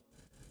of,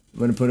 I'm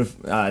gonna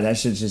put that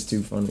shit's just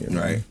too funny.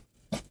 Right.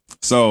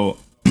 So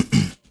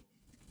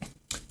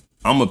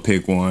I'm gonna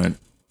pick one,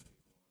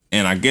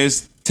 and I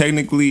guess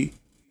technically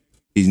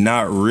he's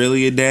not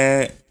really a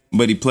dad,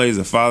 but he plays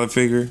a father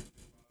figure.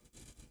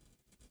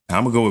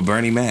 I'm gonna go with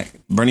Bernie Mac.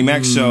 Bernie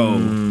Mac's show.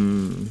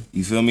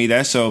 You feel me?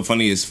 That show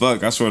funny as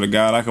fuck. I swear to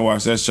God, I can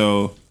watch that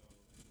show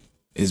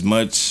as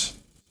much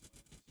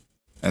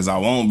as I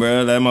want,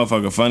 bro. That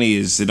motherfucker funny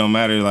is, it don't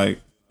matter. Like,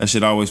 that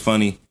shit always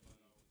funny.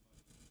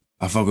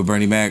 I fuck with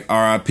Bernie Mac.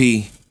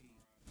 R.I.P.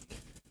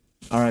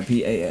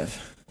 R.I.P.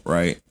 AF.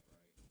 Right.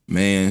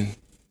 Man.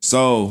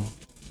 So,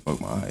 fuck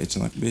my eye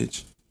itching like a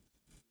bitch.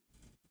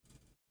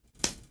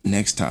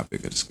 Next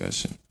topic of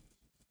discussion.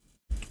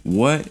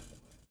 What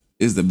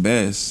is the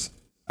best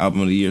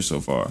album of the year so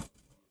far?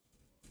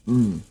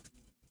 I'm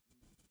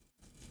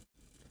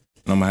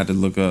gonna have to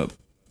look up.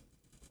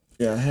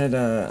 Yeah, I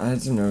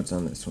had some notes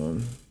on this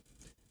one.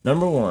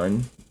 Number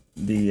one,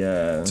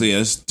 the So yeah,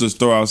 let's just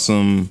throw out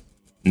some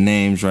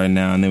names right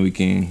now, and then we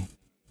can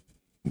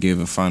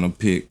give a final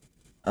pick.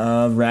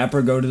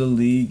 rapper Go to the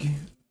League,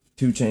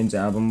 2 Chainz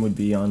album would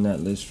be on that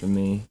list for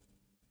me.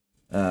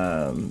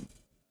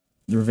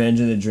 Revenge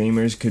of the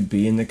Dreamers could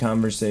be in the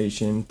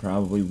conversation,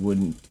 probably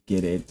wouldn't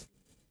get it.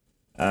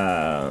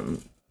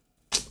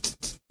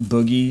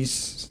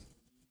 Boogie's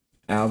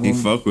album. He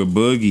fuck with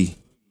Boogie.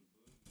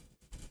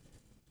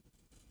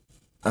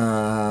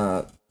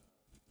 I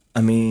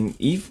mean,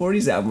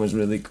 E40's album was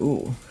really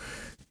cool.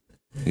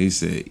 He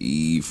said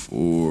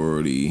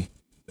E40.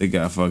 They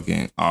got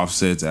fucking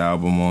Offset's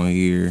album on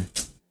here.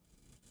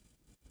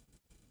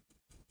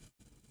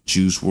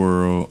 Juice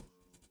WRLD.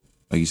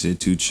 Like you said,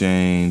 2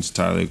 Chainz,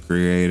 Tyler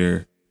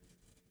Creator,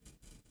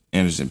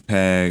 Anderson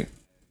 .Paak.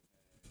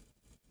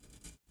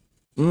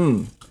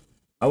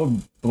 I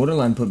would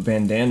borderline put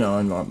Bandana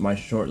on my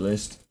short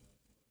list.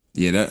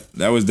 Yeah,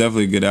 that was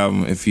definitely a good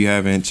album. If you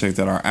haven't checked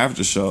out our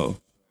after show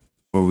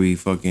where we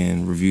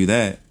fucking review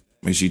that,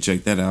 make sure you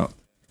check that out.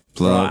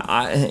 Plug.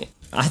 Well,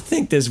 I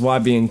think this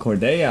YB and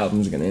Cordae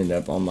album's gonna end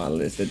up on my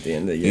list at the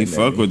end of the year. He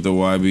fuck with the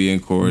YB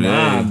and Cordae.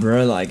 Nah,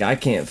 bro, like I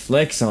can't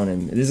flex on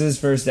him. This is his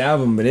first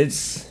album, but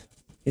it's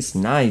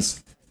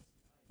nice.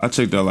 I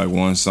checked out like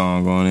one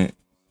song on it.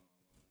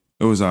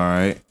 It was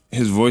alright.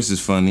 His voice is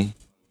funny.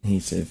 He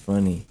said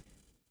funny.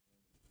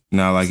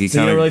 Nah, like he So you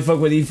kind don't of really fuck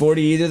with E40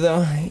 either,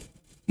 though.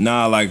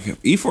 Nah, like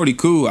E40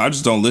 cool. I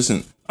just don't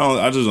listen.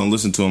 I just don't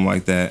listen to him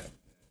like that.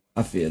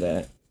 I feel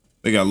that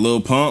They got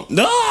Lil Pump.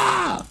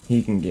 Ah!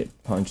 he can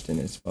get punched in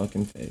his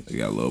fucking face. They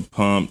got Lil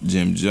Pump,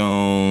 Jim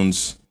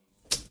Jones.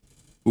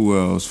 Who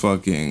else?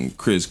 Fucking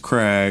Chris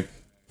Crack.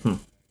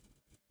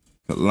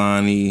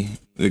 Kalani.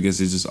 I guess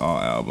it's just all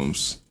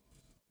albums.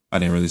 I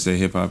didn't really say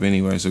hip hop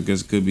anyway, so I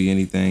guess it could be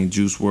anything.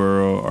 Juice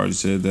WRLD, already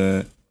said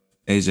that.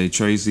 AJ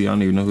Tracy, I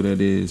don't even know who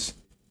that is.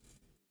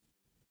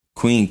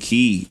 Queen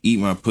Key, Eat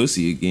My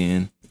Pussy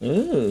Again.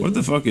 Ooh. What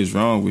the fuck is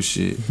wrong with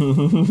shit?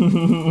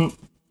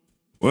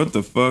 What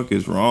the fuck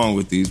is wrong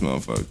with these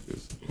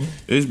motherfuckers?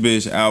 This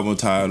bitch album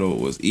title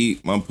was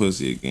Eat My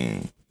Pussy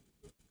Again.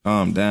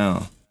 Calm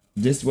down.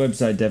 This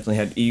website definitely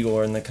had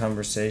Igor in the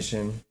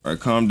conversation. All right,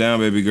 calm down,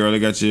 baby girl. They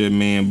got your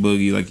man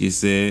Boogie, like you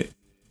said.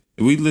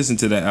 We listened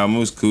to that album. It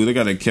was cool. They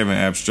got a Kevin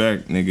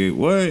Abstract, nigga.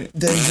 What?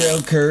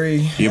 Denzel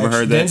Curry. You ever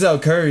heard that?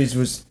 Denzel Curry's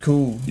was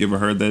cool. You ever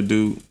heard that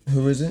dude?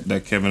 Who is it?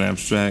 That Kevin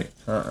Abstract?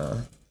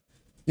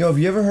 Yo, have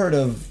you ever heard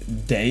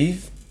of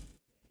Dave?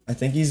 I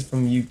think he's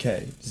from UK.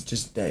 It's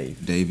just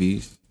Dave.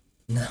 Davies?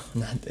 No,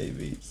 not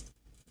Davies.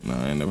 No,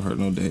 I ain't never heard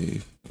no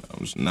Dave.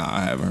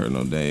 I haven't heard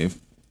no Dave.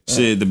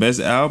 Shit, the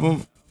best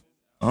album?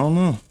 I don't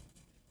know.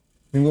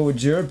 I mean, what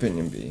would your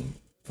opinion be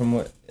from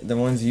what the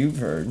ones you've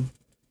heard?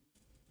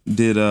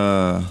 Did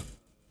I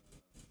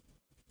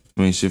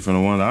mean shit from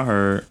the one I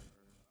heard.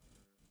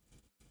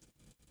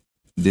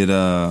 Did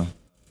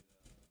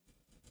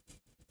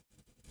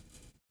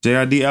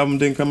JID album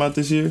didn't come out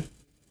this year?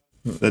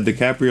 The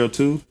DiCaprio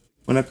 2?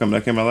 When that come?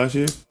 That came out last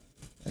year?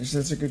 Actually,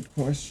 that's a good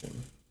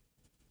question.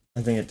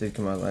 I think it did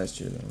come out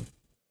last year though.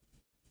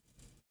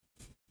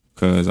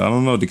 Cause I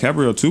don't know,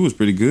 DiCaprio 2 was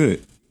pretty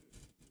good.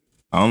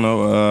 I don't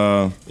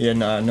know, Yeah,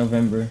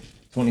 November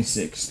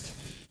 26th.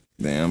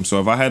 damn.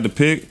 So if I had to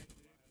pick,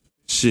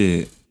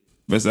 shit,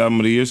 best album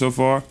of the year so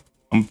far,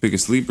 I'm gonna pick a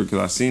sleeper because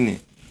I seen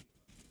it.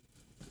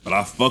 But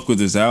I fuck with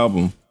this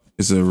album.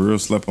 It's a real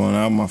slept on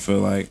album, I feel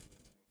like.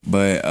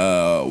 But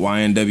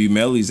YNW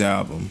Melly's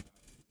album.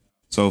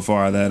 So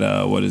far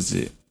that what is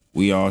it?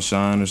 We All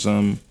Shine or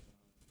something?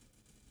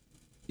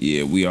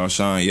 Yeah, We All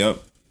Shine,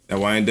 yup. That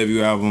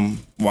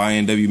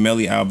YNW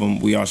Melly album,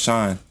 We All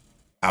Shine.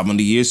 Album of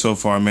the year so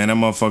far, man. That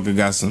motherfucker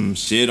got some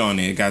shit on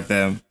it. Got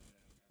that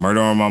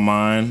Murder on My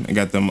Mind. And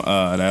got them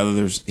that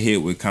other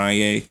hit with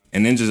Kanye.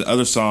 And then just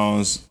other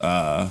songs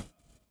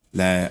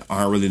that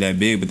aren't really that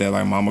big, but they're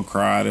like Mama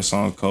Cried, that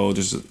song's cold.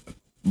 Just a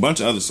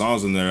bunch of other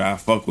songs in there that I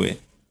fuck with.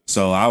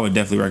 So I would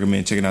definitely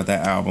recommend checking out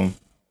that album.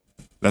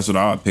 That's what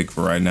I would pick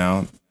for right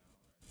now.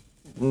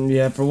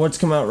 Yeah, for what's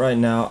come out right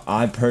now,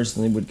 I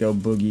personally would go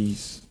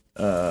Boogie's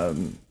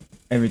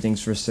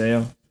Everything's for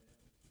Sale.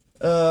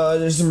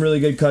 There's some really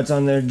good cuts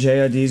on there.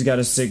 JID's got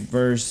a sick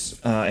verse.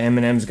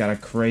 Eminem's got a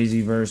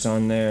crazy verse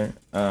on there.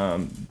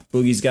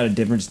 Boogie's got a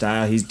different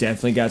style. He's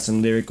definitely got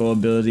some lyrical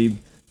ability,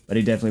 but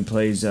he definitely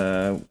plays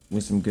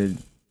with some good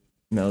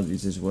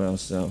melodies as well.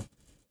 So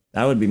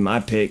that would be my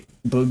pick.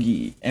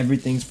 Boogie,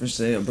 Everything's for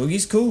Sale.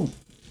 Boogie's cool.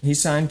 He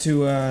signed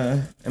to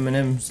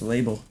Eminem's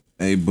label.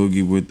 A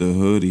Boogie with the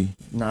Hoodie.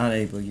 Not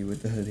A Boogie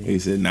with the Hoodie. He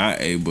said not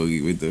A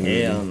Boogie with the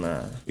Hoodie. Hell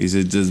nah. He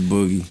said just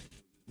Boogie.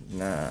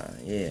 Nah,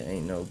 yeah,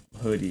 ain't no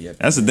hoodie.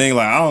 That's the thing.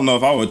 Like, I don't know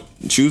if I would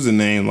choose a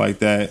name like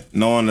that,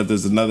 knowing that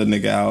there's another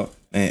nigga out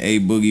and A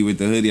Boogie with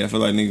the Hoodie. I feel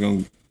like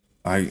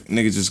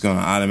niggas just gonna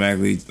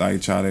automatically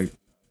like try to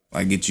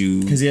like get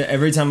you Because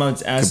every time I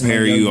was asking,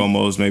 compare like, you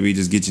almost, maybe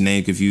just get your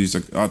name confused,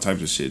 like all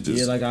types of shit. Just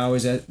yeah, like I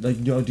always ask,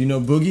 like, yo, do you know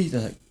Boogie?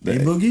 They're like, hey,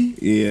 Boogie?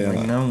 yeah,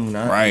 Like, no,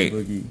 not right.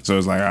 Boogie. So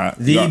it's like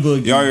The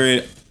Boogie. Y'all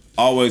are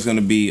always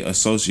gonna be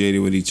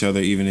associated with each other,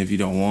 even if you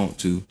don't want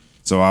to.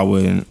 So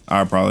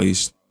I'd probably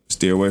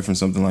steer away from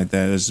something like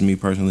that. That's just me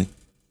personally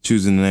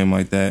choosing a name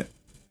like that.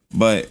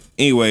 But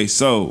anyway,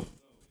 so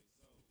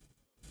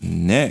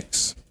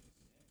next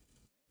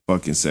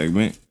fucking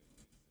segment.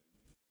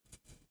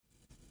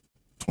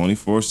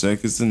 24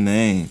 seconds to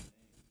name.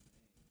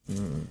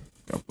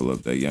 Gotta pull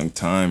up that young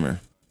timer.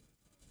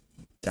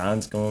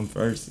 Don's going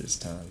first this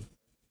time.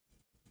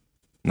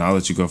 Now I'll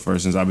let you go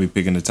first since I'll be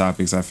picking the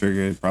topics. I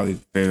figured it'd probably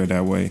fair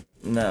that way.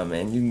 Nah,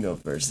 man, you can go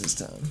first this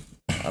time.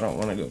 I don't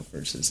want to go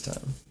first this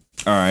time.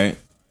 All right.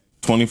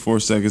 24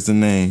 seconds to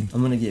name. I'm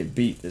going to get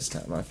beat this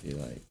time, I feel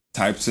like.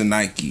 Types of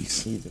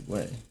Nikes. Either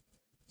way.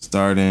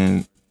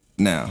 Starting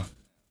now.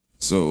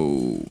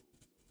 So,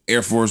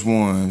 Air Force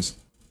Ones,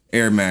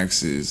 Air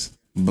Maxes,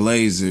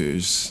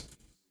 Blazers,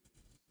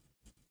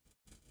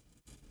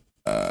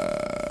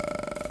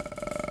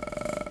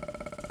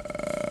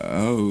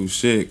 oh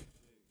shit,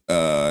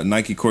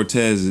 Nike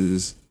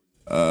Cortezes,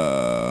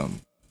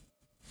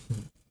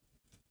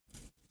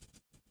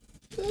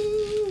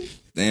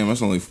 damn,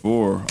 that's only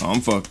 4.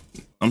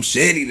 I'm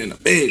shitty than a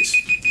bitch.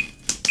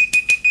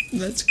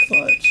 That's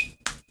clutch.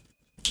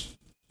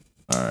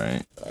 All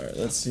right,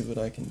 let's see what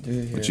I can do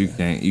here. but you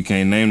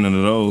can't name none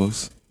of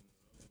those.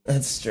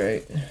 That's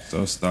straight.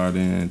 So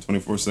starting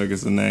 24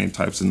 seconds to name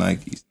types of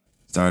Nikes.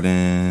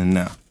 Starting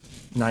now.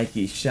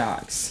 Nike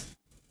Shocks.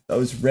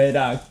 Those Red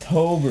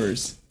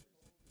Octobers.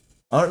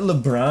 Aren't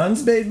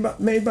LeBron's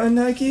made by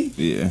Nike?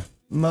 Yeah.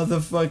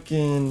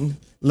 Motherfucking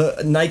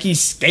Nike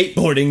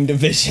skateboarding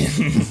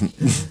division.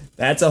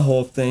 That's a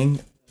whole thing.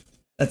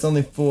 That's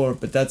only 4,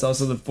 but that's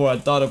also the 4 I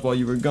thought of while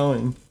you were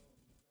going.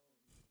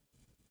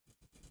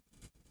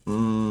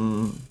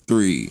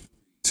 3,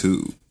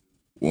 2,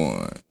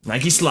 1.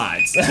 Nike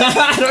Slides.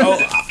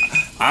 I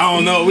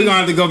don't know. We're gonna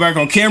have to go back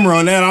on camera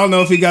on that. I don't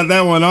know if he got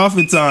that one off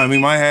in time. He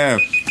might have.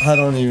 I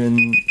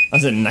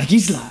said Nike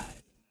Slide.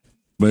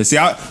 But see,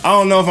 I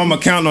don't know if I'm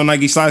gonna count on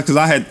Nike Slides because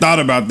I had thought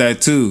about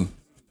that too.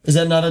 Is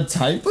that not a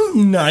type of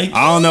Nike?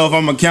 I don't know if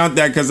I'm gonna count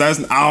that because I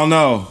don't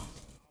know.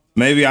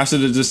 Maybe I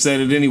should have just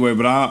said it anyway,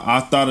 but I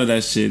thought of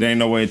that shit. There ain't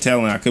no way of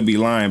telling. I could be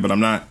lying, but I'm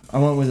not. I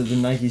went with the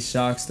Nike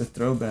Shocks, the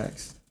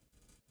throwbacks.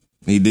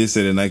 He did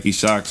say the Nike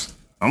Shocks.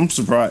 I'm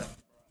surprised.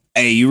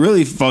 Hey, you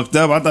really fucked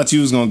up. I thought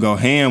you was gonna go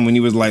ham when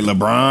he was like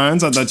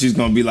LeBron's. I thought you was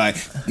gonna be like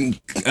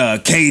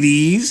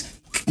KD's.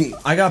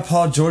 I got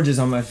Paul George's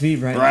on my feet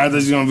right I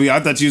now.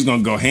 thought you was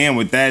gonna go ham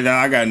with that.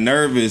 I got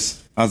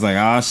nervous. I was like,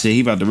 oh shit,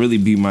 he about to really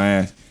beat my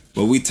ass.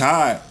 But we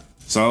tied.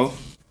 So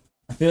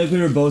I feel like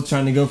we were both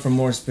trying to go for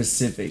more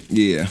specific.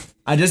 yeah.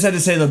 I just had to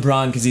say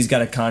LeBron because he's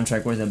got a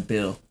contract worth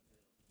 $1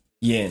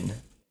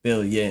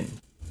 billion.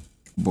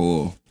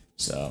 Bull.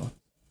 So,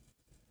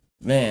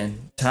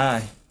 man,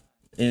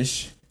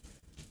 tie-ish.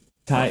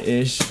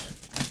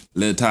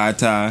 Little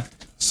tie.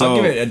 So I'll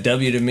give it a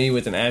W to me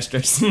with an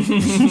asterisk.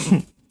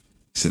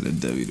 said a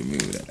W to me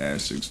with an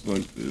asterisk.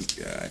 Fuck this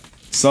guy.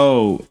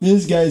 So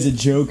This guy's a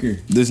joker.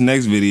 this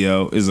next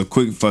video is a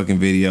quick fucking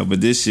video,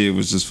 but this shit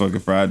was just fucking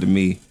fried to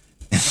me.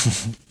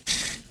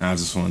 I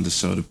just wanted to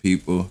show the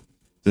people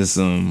just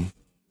some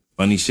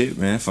funny shit,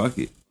 man. Fuck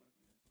it.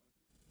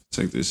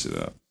 Check this shit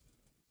out.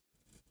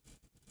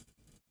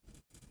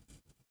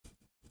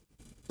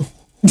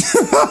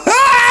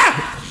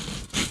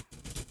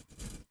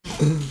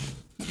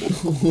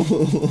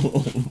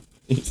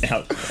 He's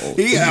out cold.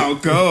 He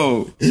out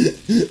cold.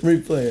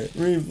 Replay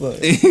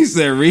it. He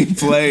said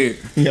replay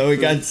it. Yo, it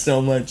got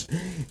so much more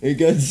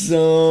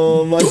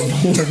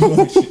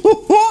emotion.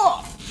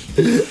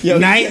 Yo,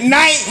 Night,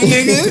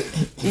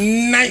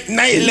 nigga. Night,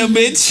 little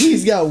bitch.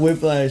 he's got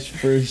whiplash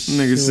for sure.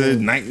 Nigga said,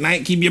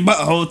 night, keep your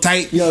butthole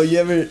tight. Yo, you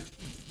ever,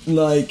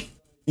 like,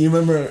 you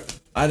remember,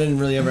 I didn't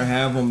really ever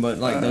have them, but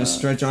like those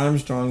Stretch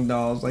Armstrong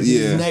dolls, like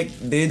Yeah. his neck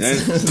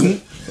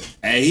did.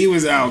 Hey, he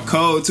was out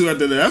cold too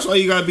after that. That's why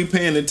you gotta be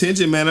paying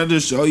attention, man. I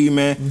just show you,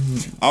 man.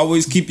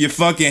 Always keep your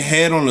fucking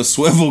head on the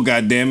swivel,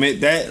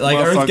 goddammit. That Like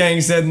motherfucker- Earth Gang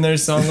said in their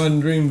song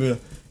on Dreamville,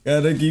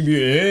 gotta keep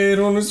your head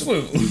on the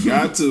swivel.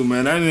 Got to,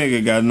 man. That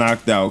nigga got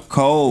knocked out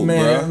cold,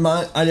 Man,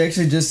 bro. I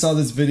actually just saw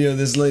this video of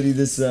this lady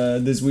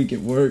this week at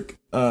work.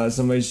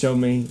 Somebody showed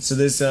me. So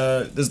this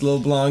little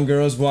blonde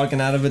girl's walking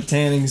out of a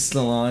tanning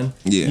salon.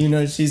 Yeah. You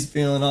know, she's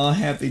feeling all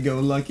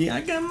happy-go-lucky.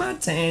 I got my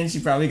tan. She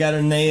probably got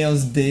her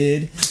nails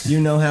did.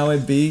 You know how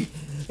it be.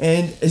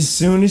 And as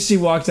soon as she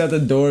walks out the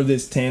door of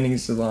this tanning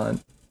salon,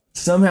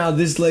 somehow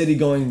this lady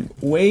going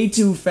way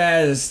too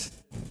fast.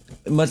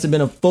 It must have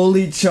been a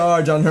fully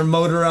charge on her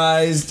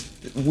motorized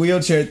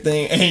wheelchair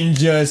thing and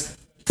just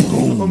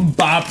boom,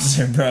 bops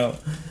her, bro.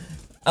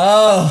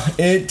 Oh,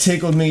 it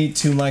tickled me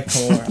to my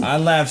core. I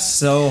laughed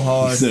so He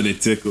hard. said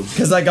it tickled.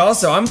 Cause like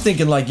also I'm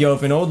thinking like, yo,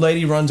 if an old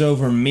lady runs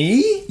over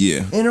me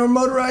Yeah. in her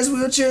motorized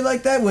wheelchair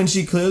like that when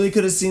she clearly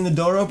could have seen the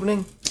door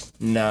opening,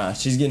 nah,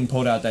 she's getting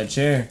pulled out that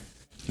chair.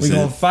 We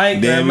gonna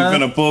fight, Damn, Grandma. he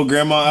finna pull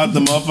Grandma out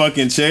the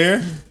motherfucking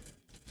chair.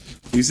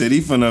 He said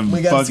he finna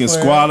fucking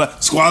squat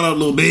up,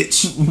 little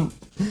bitch.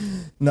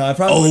 No, I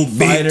probably would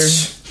fight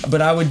bitch. her,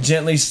 but I would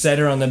gently set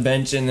her on the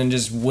bench and then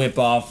just whip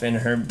off in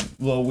her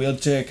little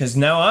wheelchair. Because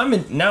now I'm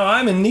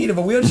in need of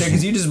a wheelchair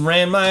because you just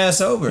ran my ass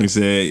over. He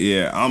said,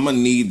 "Yeah, I'm gonna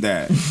need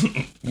that."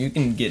 You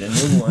can get a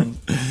new one.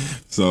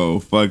 So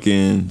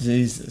fucking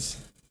Jesus.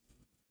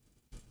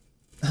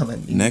 I'm gonna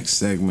need next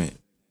segment,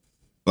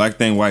 black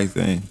thing, white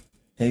thing.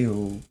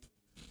 Hey-ho.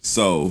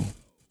 So,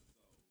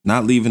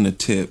 not leaving a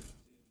tip.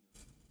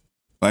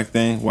 Black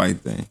thing, white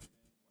thing.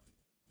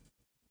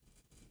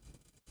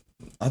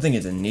 I think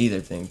it's a neither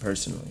thing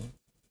personally.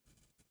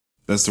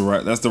 That's the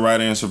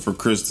right answer for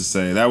Chris to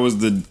say. That was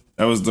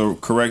the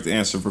correct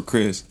answer for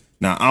Chris.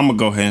 Now I'm gonna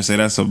go ahead and say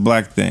that's a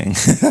black thing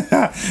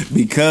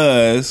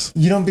because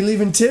You don't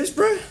believe in tips,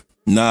 bro?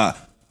 nah,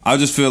 I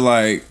just feel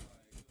like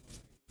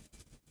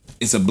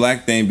it's a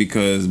black thing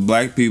because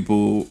black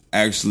people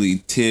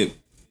actually tip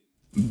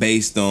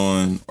based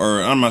on,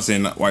 or I'm not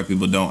saying that white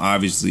people don't.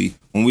 Obviously,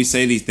 when we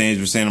say these things,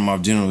 we're saying them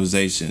off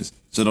generalizations.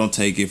 So don't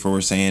take it for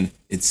we're saying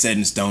it's set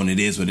in stone. It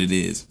is what it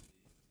is.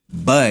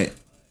 But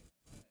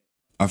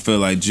I feel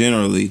like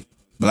generally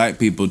black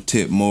people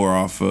tip more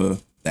off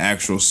of the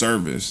actual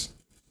service.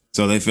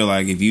 So they feel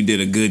like if you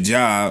did a good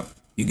job,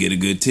 you get a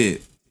good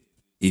tip.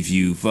 If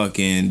you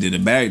fucking did a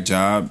bad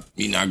job,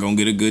 you're not gonna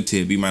get a good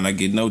tip. You might not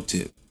get no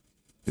tip.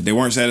 If they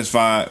weren't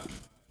satisfied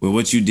with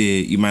what you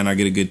did, you might not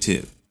get a good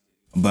tip.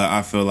 But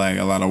I feel like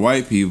a lot of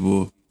white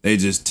people, they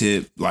just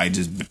tip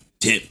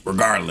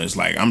regardless.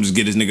 Like, I'm just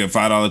get this nigga a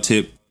 $5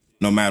 tip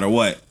no matter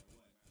what.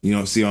 You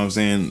know, see what I'm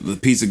saying? The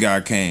pizza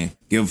guy came,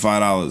 give him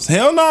 $5.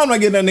 Hell no, I'm not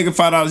getting that nigga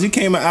 $5. He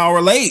came an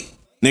hour late.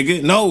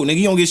 Nigga, no, nigga,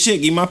 you don't get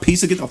shit. Give me my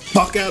pizza, get the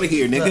fuck out of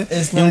here,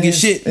 nigga. You don't get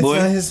shit, boy.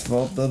 It's not his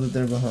fault, though, that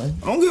they're behind.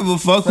 I don't give a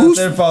fuck It's not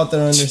their fault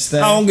they're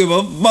understanding. I don't give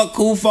a fuck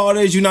who fault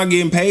it is. You're not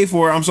getting paid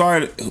for it. I'm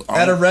sorry.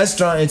 At a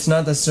restaurant, it's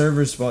not the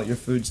server's fault your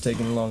food's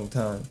taking a long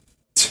time.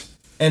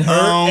 And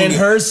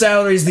her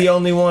salary's the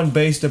only one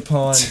based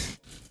upon...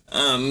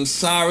 I'm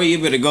sorry,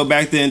 you better go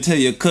back there and tell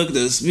your cook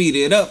to speed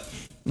it up.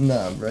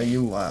 Nah, bro,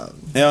 you wild.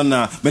 Hell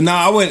nah. But nah,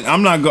 I wouldn't.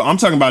 I'm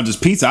talking about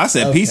just pizza. I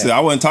said pizza.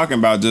 I wasn't talking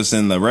about just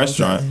in the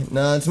restaurant. Okay.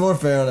 Nah, it's more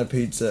fair on a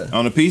pizza.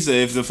 On a pizza,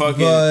 if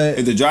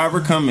the driver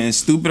come in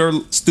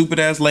stupid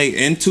ass late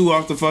and two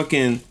off the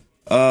fucking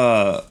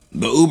the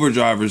Uber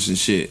drivers and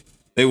shit,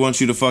 they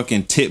want you to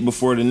fucking tip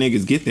before the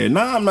niggas get there.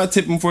 Nah, I'm not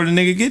tipping before the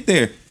nigga get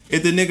there.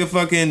 If the nigga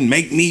fucking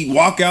make me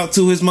walk out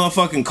to his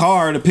motherfucking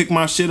car to pick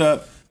my shit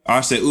up,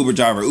 I said Uber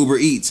driver, Uber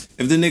Eats.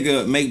 If the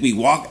nigga make me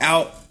walk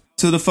out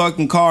to the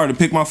fucking car to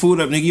pick my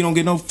food up, nigga, you don't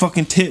get no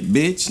fucking tip,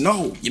 bitch.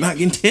 No, you're not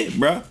getting tipped,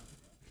 bro.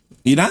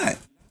 You're not.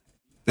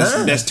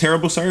 That's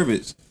terrible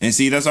service. And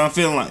see, that's what I'm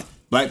feeling like.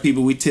 Black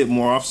people, we tip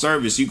more off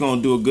service. You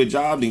gonna do a good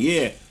job, then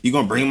yeah, you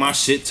gonna bring my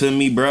shit to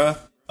me, bruh,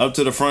 up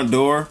to the front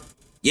door.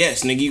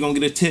 Yes, nigga, you gonna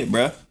get a tip,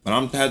 bruh. But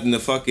I'm having to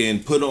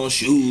fucking put on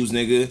shoes,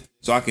 nigga,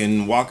 so I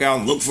can walk out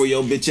and look for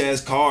your bitch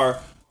ass car.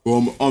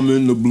 I'm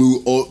in the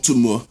blue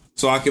Altima,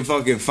 so I can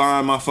fucking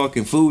find my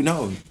fucking food.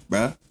 No,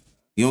 bruh.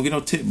 You don't get no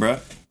tip,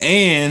 bruh.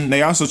 And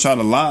they also try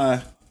to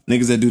lie.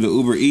 Niggas that do the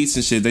Uber Eats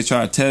and shit, they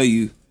try to tell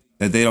you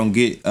that they don't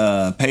get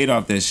paid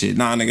off that shit.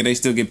 Nah, nigga, they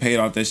still get paid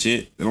off that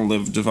shit. They don't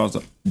live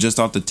just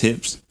off the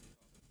tips.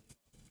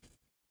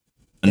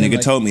 A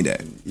nigga told me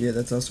that. Yeah,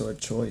 that's also a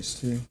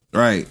choice, too.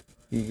 Right.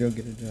 You go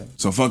get a job.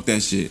 So fuck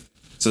that shit.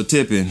 So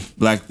tipping,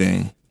 black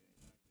thing.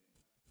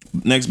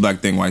 Next black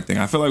thing, white thing.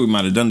 I feel like we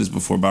might have done this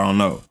before, but I don't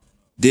know.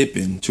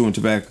 Dipping, chewing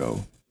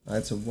tobacco.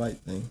 That's a white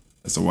thing.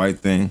 That's a white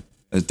thing.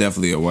 That's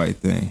definitely a white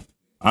thing.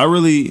 I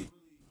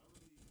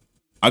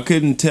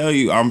couldn't tell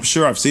you. I'm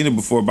sure I've seen it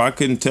before, but I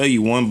couldn't tell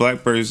you one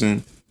black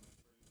person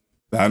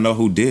that I know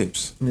who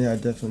dips. Yeah, I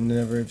definitely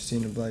never have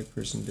seen a black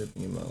person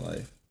dipping in my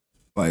life.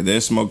 Like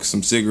they're smoking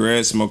some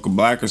cigarettes, smoke a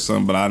black or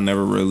something, but I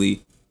never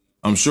really.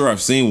 I'm sure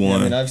I've seen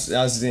one. Yeah,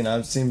 I mean,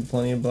 I've seen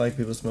plenty of black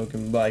people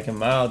smoking black and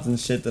milds and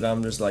shit that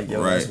I'm just like,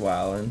 yo, that's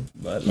wildin'.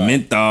 But like,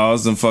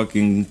 menthols and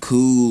fucking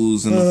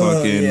cools and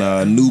fucking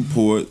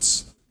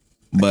Newports.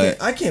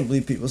 But I can't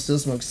believe people still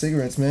smoke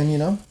cigarettes, man. You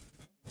know,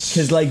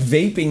 because like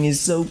vaping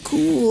is so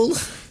cool.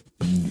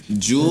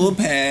 Jewel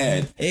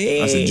Pad.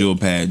 Hey. I said Jewel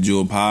Pad.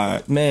 Jewel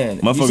Pod. Man,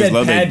 motherfuckers you said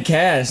love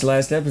Padcast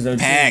last episode.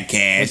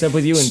 Padcast. What's up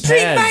with you and Street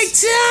Pads? Bike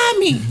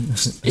Tommy.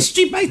 It's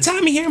Street Bike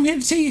Tommy here. I'm here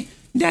to tell you.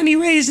 Donnie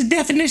Ray is the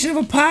definition of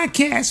a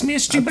podcast, man.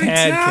 Street Bike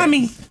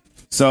Tommy.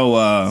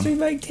 So, Street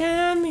Bike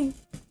Tommy.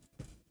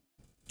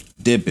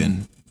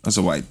 Dipping. That's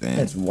a white thing.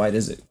 That's white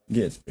as it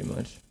gets, pretty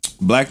much.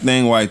 Black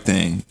thing, white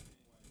thing.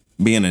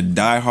 Being a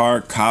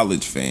diehard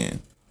college fan.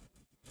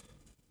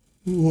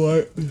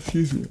 What?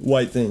 Excuse me.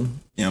 White thing.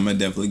 Yeah, I'm gonna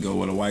definitely go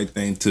with a white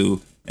thing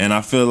too. And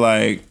I feel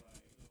like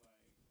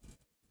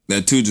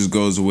that too just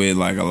goes with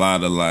like a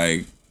lot of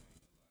like,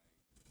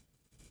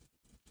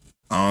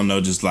 I don't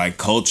know, just like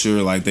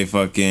culture. Like they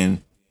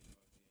fucking,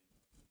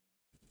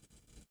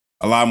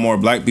 a lot more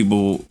black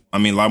people, a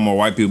lot more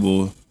white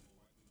people,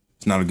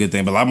 it's not a good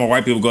thing, but a lot more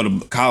white people go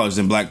to college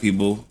than black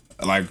people.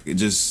 like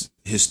just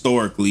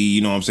historically,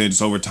 you know what I'm saying,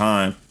 just over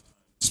time,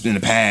 just in the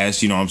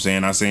past, you know what I'm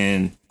saying, not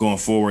saying going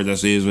forward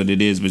that is what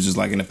it is, but just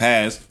like in the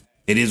past,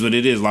 it is what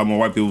it is. A lot more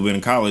white people been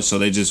in college, so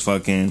they just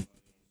fucking,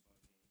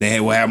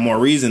 will have more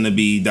reason to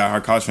be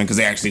diehard college fan because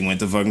they actually went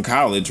to fucking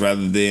college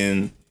rather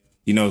than,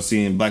 you know,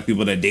 seeing black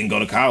people that didn't go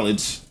to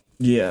college.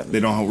 Yeah. They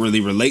don't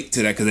really relate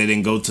to that because they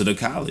didn't go to the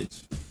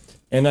college.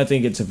 And I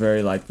think it's a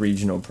very like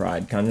regional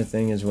pride kind of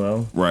thing as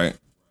well. Right.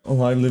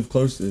 Oh, I live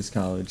close to this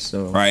college,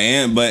 so.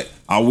 Right, but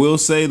I will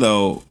say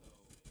though,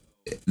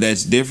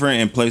 that's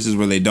different in places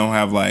where they don't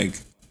have like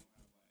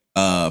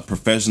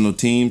professional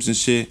teams and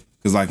shit.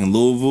 Because like in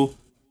Louisville,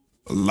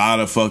 a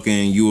lot of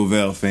fucking U of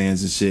L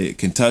fans and shit.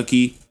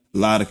 Kentucky, a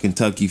lot of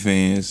Kentucky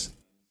fans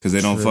because they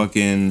don't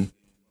they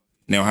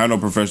don't have no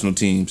professional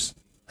teams.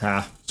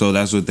 Ha. So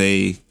that's what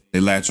they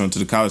latch onto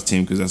the college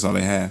team because that's all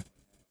they have.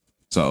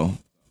 So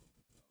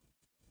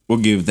we'll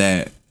give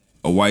that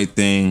a white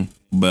thing,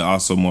 but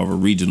also more of a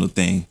regional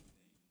thing.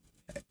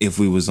 If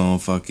we was on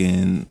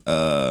fucking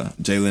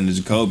Jalen and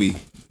Jacoby,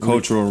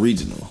 cultural or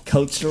regional.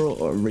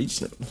 Cultural or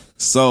regional.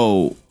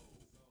 So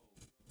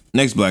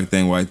next black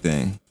thing, white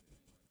thing.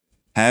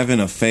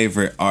 Having a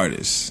favorite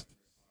artist.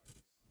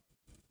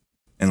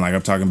 And like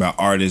I'm talking about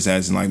artists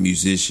as in like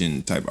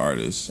musician type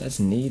artists. That's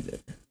neither.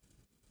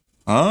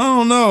 I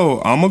don't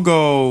know. I'm gonna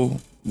go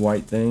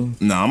White thing.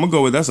 No, I'm gonna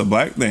go with that's a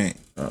black thing.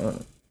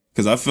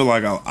 Cause I feel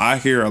like I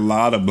hear a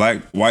lot of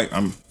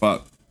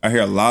I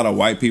hear a lot of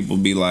white people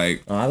be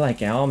like, oh, I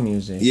like all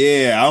music.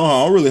 yeah, I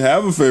don't really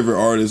have a favorite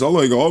artist. I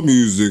like all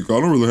music. I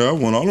don't really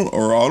have one. I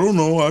don't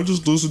know. I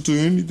just listen to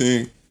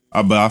anything.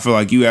 But I feel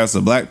like you ask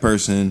a black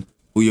person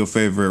who your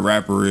favorite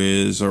rapper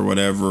is or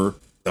whatever,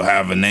 they'll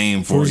have a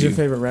name for you. Who's your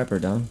favorite rapper,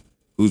 Don?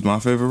 Who's my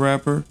favorite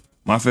rapper?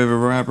 My favorite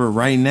rapper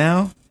right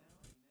now?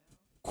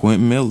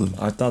 Quentin Miller.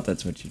 I thought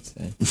that's what you'd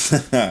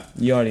say.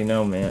 You already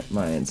know, man,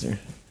 my answer.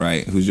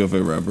 Right. Who's your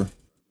favorite rapper?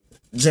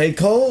 J.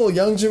 Cole,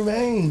 Young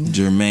Jermaine.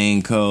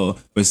 Jermaine Cole.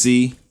 But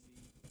see,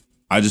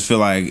 I just feel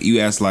like you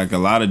ask like a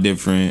lot of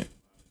different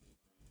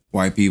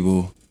white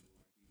people,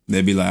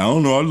 they'd be like, I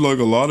don't know, I like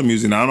a lot of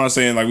music. Now, I'm not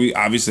saying like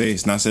obviously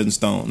it's not set in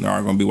stone. There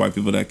are going to be white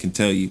people that can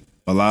tell you.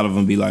 A lot of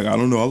them be like, I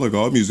don't know, I like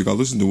all music. I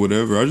listen to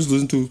whatever. I just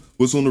listen to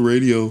what's on the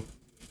radio.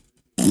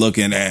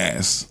 Looking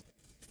ass.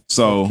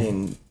 So,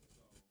 fucking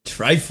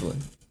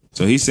trifling.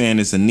 So he's saying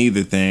it's a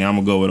neither thing. I'm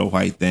going to go with a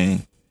white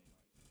thing.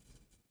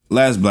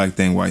 Last black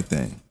thing, white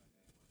thing.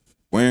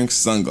 Wearing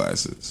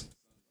sunglasses.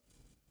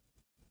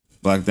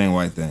 Black thing,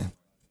 white thing.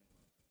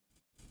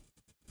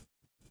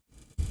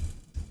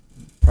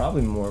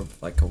 Probably more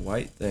of like a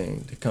white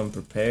thing to come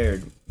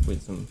prepared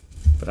with them.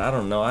 But I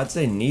don't know. I'd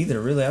say neither,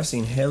 really. I've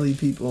seen helly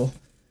people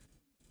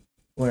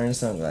wearing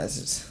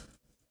sunglasses.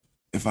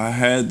 If I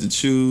had to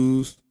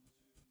choose,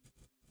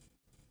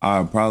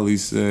 I'd probably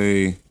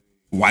say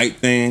white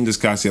thing, just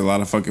because I see a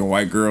lot of fucking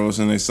white girls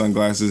in their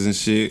sunglasses and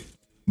shit.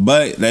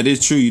 But that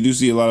is true. You do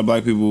see a lot of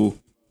black people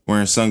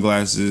wearing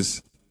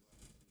sunglasses.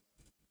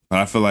 But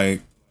I feel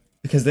like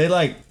because they're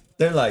like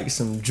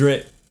some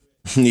drip.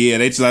 Yeah,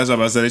 that's what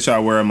I said. They try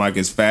to wear them like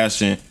it's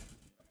fashion.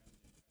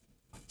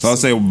 So I'll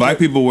say black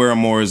people wear them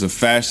more as a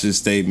fashion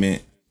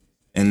statement,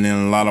 and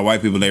then a lot of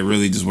white people they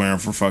really just wear them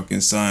for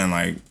fucking sun.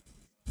 Like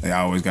they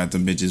always got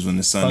them bitches when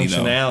it's sunny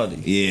functionality.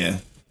 Though. Yeah,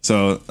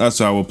 so that's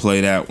why I will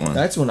play that one.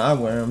 That's when I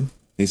wear them.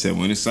 He said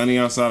when it's sunny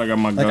outside, I got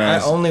my like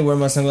glass. I only wear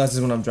my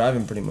sunglasses when I'm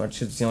driving. Pretty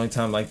much, it's the only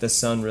time like the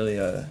sun really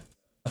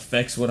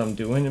affects what I'm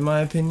doing, in my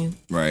opinion.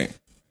 Right.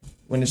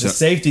 When it's a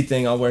safety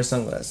thing, I'll wear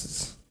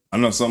sunglasses. I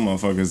know some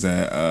motherfuckers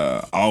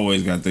that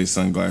always got their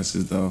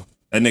sunglasses though.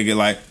 That nigga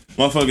like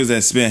motherfuckers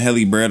that spend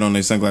helly bread on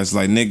their sunglasses.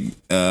 Like Nick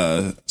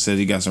said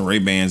he got some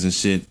Ray-Bans and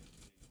shit.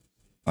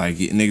 Like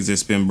niggas that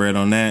spend bread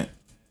on that,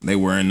 they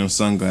wearing them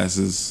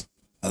sunglasses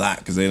a lot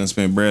because they don't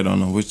spend bread on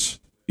them, which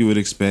you would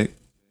expect.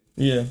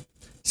 Yeah,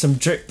 some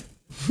drip.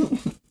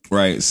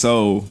 Right.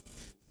 So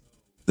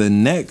the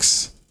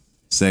next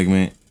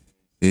segment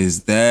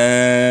is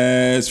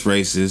That's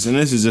Racist, and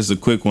this is just a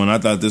quick one. I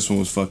thought this one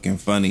was fucking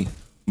funny.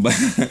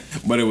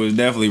 But it was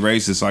definitely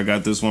racist. So I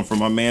got this one from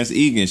my man's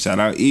Egan. Shout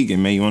out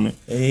Egan, man.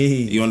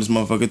 You on this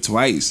motherfucker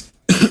twice.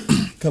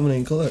 Coming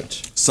in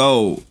clutch.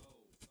 So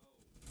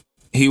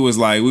he was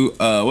like,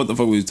 what the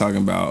fuck we was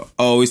talking about?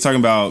 Oh, he's talking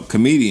about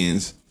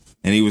comedians.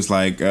 And he was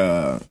like,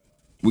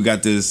 we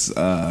got this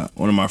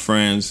one of my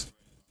friends,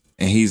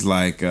 and he's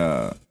like,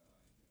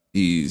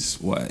 he's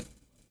what?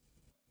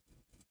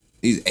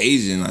 He's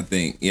Asian, I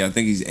think. Yeah, I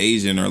think he's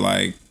Asian or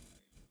like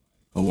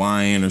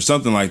Hawaiian or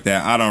something like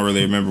that. I don't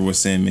really remember what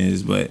Sim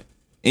is, but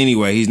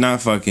anyway, he's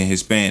not fucking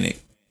Hispanic.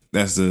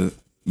 That's the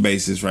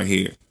basis right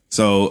here.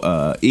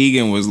 So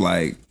Egan was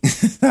like,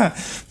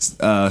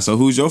 so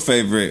who's your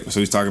favorite? So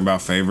he's talking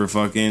about favorite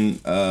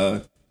fucking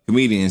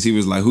comedians. He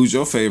was like, who's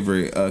your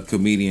favorite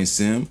comedian,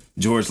 Sim?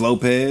 George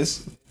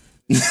Lopez?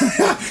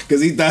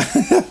 Cause he thought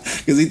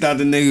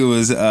the nigga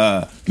was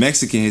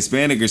Mexican,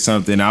 Hispanic or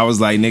something. I was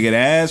like, nigga,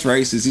 that's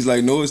racist. He's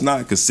like, no, it's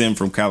not. Cause Sim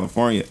from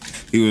California.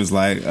 He was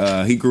like,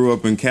 he grew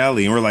up in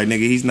Cali, and we're like, nigga,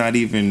 he's not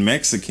even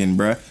Mexican,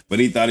 bruh. But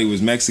he thought he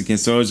was Mexican,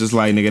 so it was just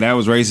like, nigga, that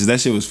was racist.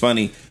 That shit was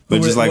funny.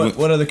 But just like,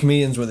 what other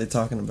comedians were they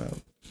talking about?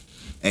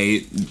 hey,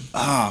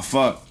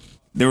 fuck.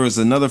 There was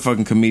another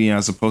fucking comedian I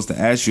was supposed to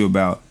ask you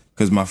about,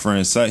 cause my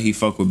friend Sut, he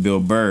fuck with Bill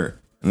Burr.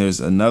 And there's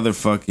another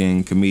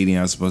fucking comedian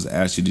I was supposed to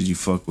ask you, did you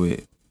fuck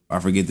with? I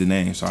forget the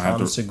name, so I have to.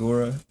 Tom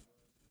Segura.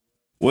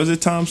 Was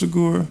it Tom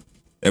Segura?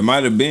 It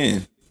might have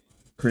been.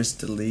 Chris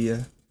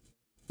D'Elia.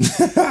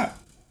 They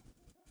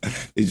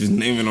just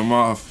naming them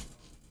off.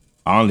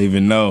 I don't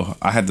even know.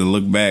 I had to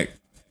look back.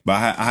 But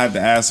I had to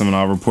ask them and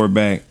I'll report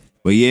back.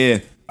 But yeah,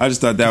 I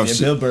just thought that was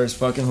Bill Burr's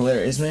fucking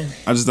hilarious, man.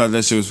 I just thought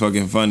that shit was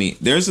fucking funny.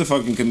 There's a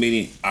fucking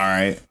comedian. All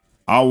right.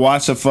 I will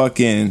watch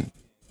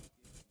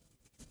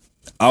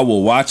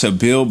a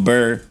Bill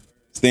Burr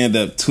stand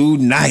up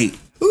tonight.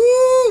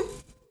 Ooh.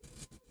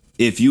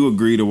 If you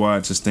agree to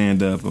watch a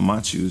stand up of my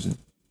choosing.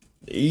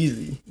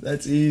 Easy.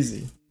 That's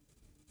easy.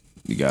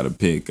 You gotta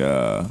pick.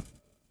 I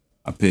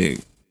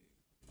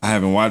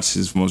haven't watched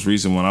his most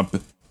recent one.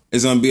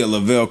 It's gonna be a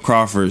Lavelle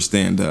Crawford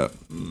stand up.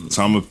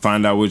 So I'm gonna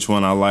find out which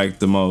one I like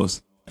the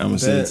most. I'm gonna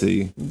send it to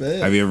you.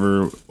 Have you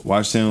ever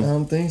watched him? I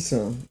don't think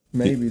so.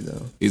 Maybe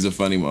though. He's a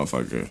funny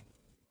motherfucker.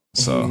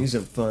 So he's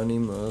a funny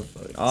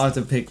motherfucker. I'll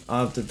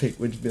have to pick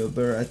which Bill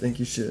Burr I think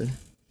you should.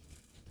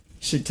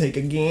 Should take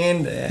a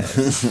gander at.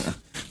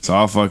 So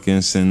I'll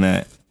fucking send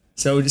that.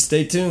 So just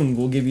stay tuned.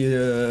 We'll give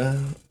you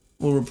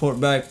we'll report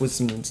back with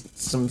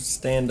some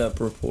stand up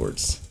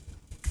reports.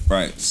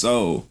 Right.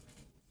 So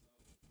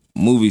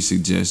movie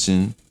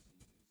suggestion.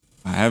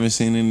 I haven't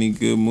seen any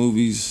good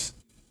movies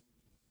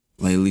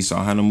lately, so I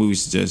don't have no movie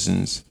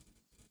suggestions.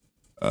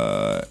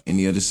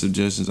 Any other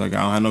suggestions? Like,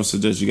 I don't have no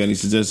suggestions. You got any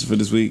suggestions for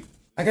this week?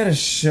 I got a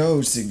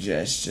show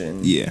suggestion.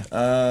 Yeah.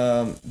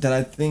 That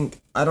I think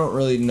I don't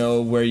really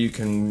know where you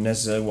can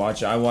necessarily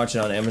watch it. I watch it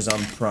on Amazon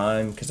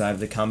Prime because I have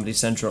the Comedy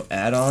Central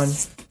add-on.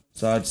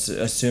 So I'd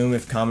assume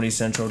if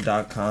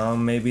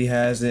ComedyCentral.com maybe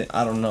has it.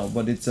 I don't know,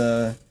 but it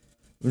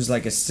was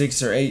like a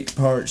 6 or 8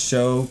 part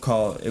show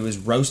it was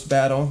Roast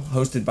Battle,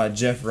 hosted by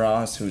Jeff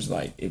Ross, who's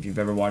like, if you've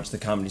ever watched the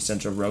Comedy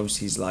Central roast,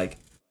 he's like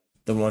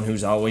the one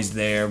who's always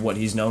there. What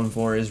he's known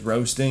for is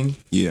roasting.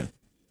 Yeah.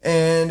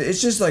 And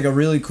it's just like a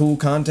really cool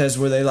contest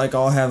where they like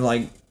all have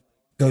like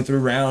go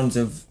through rounds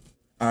of,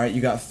 all right, you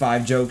got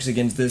 5 jokes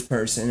against this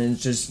person, and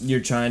it's just you're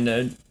trying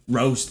to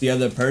roast the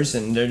other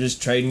person. They're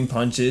just trading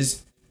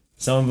punches.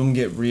 Some of them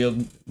get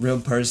real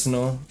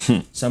personal.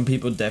 Some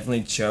people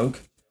definitely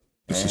choke.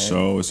 It's a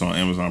show. It's on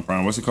Amazon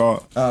Prime. What's it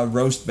called?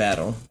 Roast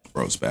Battle.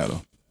 Roast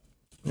Battle.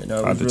 You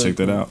know, I have to check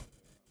that out.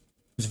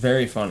 It was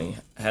very funny.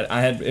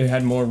 It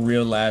had more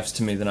real laughs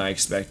to me than I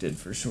expected,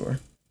 for sure.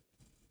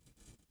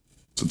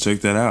 So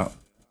check that out.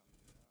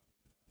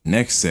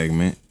 Next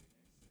segment,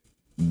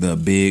 the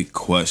big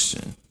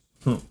question.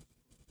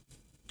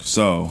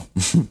 So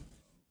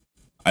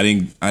I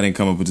didn't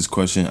come up with this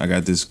question. I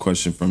got this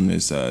question from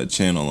this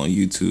channel on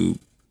YouTube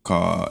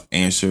called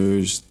Answer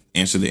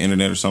the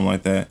Internet or something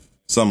like that.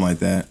 Something like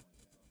that.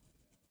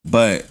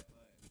 But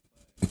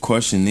the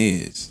question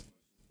is,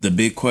 the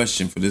big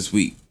question for this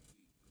week: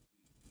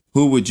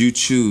 who would you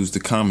choose to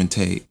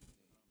commentate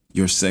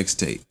your sex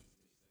tape?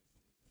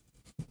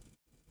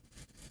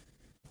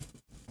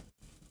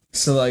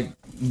 So, like,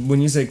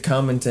 when you say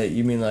commentate,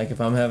 you mean like if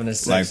I'm having a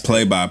sex Like tape?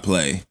 play by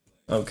play.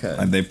 Okay.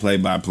 Like they play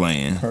by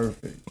playing.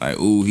 Perfect. Like,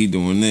 ooh, he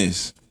doing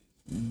this.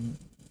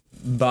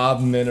 Bob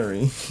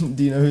Menery.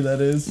 Do you know who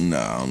that is? No,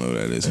 I don't know who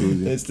that is. Who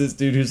is it? It's this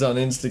dude who's on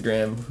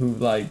Instagram who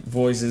like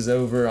voices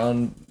over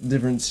on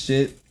different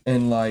shit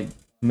and like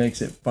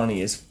makes it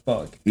funny as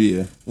fuck.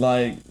 Yeah.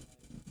 Like,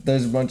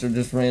 there's a bunch of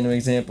just random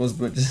examples,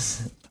 but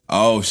just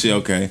Oh shit.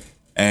 Okay.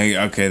 Hey,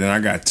 okay. Then I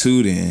got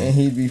 2. Then and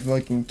he'd be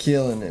fucking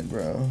killing it,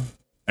 bro.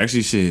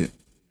 actually, shit.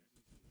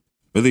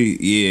 Really,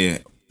 yeah.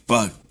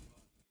 Fuck.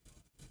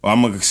 Well,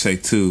 I'm gonna say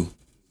 2.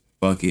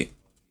 Fuck it.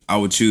 I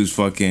would choose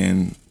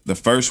fucking the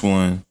first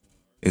one.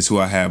 Is who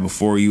I had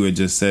before you had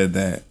just said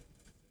that.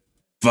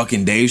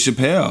 Fucking Dave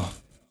Chappelle.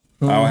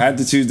 I would have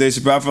to choose Dave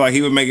Chappelle. I feel like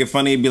he would make it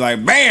funny. He'd be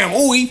like, bam,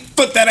 ooh, he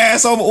put that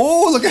ass over.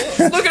 Ooh, look at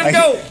him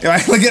go.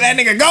 Like, look at that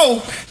nigga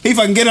go. He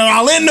fucking get it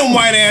all in them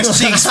white ass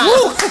cheeks.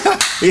 Woo.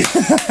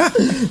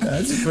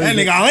 That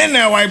nigga all in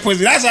there, white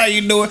pussy. That's how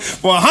you do it.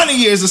 For 100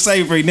 years of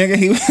slavery,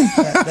 nigga.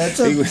 That's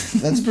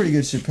a pretty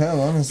good Chappelle,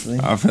 honestly.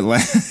 I feel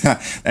like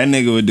that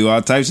nigga would do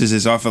all types of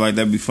shit. So I feel like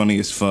that'd be funny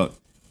as fuck.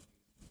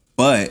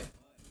 But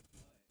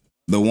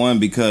the one,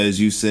 because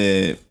you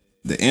said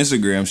the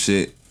Instagram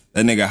shit,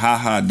 that nigga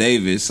HaHa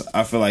Davis,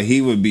 I feel like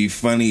he would be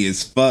funny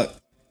as fuck.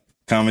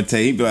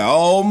 Commentate, he'd be like,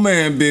 oh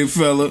man, big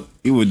fella.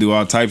 He would do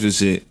all types of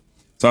shit.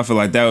 So I feel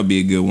like that would be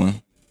a good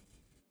one.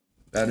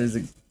 That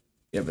is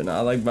yeah, but no,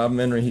 I like Bob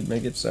Menery. He'd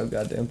make it so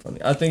goddamn funny.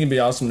 I think it'd be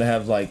awesome to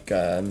have like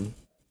I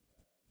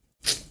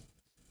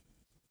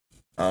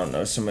I don't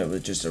know, somebody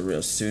with just a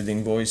real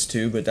soothing voice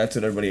too, but that's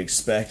what everybody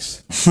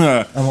expects.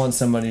 Right. I want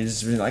somebody to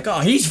just be like, oh,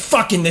 he's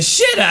fucking the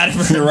shit out of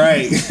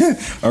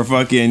her. Or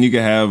fucking, you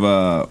could have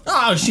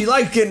Oh, she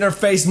likes getting her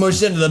face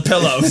mushed into the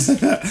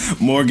pillows.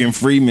 Morgan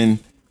Freeman.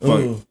 Fuck.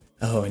 Ooh.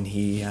 Oh, and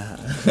he,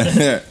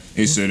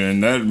 He said,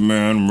 and that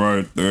man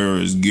right there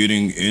is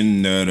getting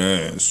in that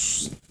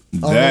ass.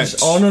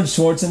 That Arnold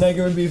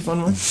Schwarzenegger would be a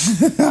fun one.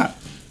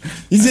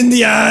 He's in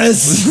the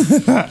ass.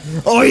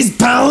 Oh, he's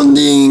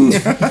pounding.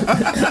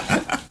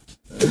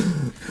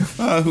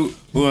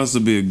 who else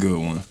would be a good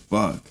one?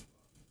 Fuck.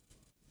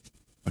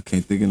 I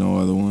can't think of no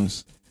other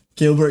ones.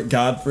 Gilbert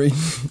Godfrey.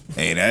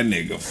 Hey, that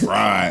nigga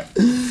fried.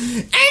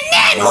 And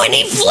then when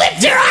he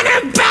flipped her on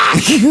her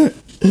back.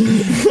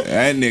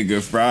 That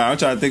nigga fried. I'm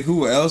trying to think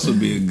who else would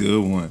be a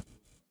good one.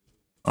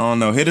 I don't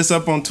know. Hit us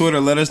up on Twitter.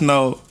 Let us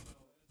know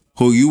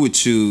who you would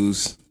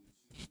choose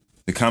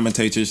to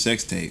commentate your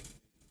sex tape.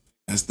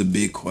 That's the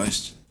big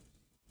question.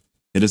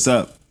 Hit us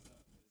up.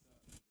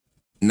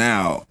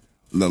 Now,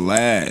 the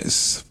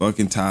last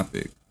fucking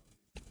topic.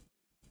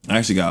 I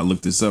actually gotta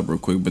look this up real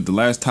quick, but the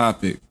last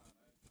topic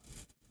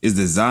is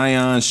the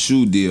Zion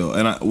shoe deal.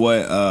 And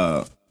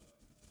what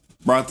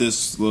brought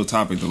this little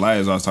topic to light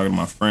is I was talking to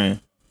my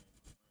friend,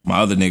 my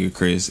other nigga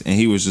Chris, and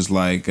he was just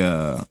like,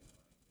 or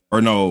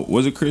no,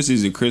 was it Chris?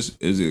 Is it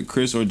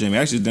Chris or Jamie?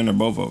 Actually, then they're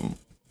both of them.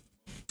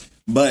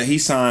 But he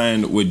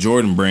signed with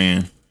Jordan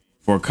Brand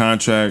for a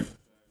contract,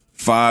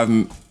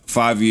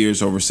 5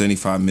 years, over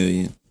 $75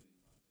 million.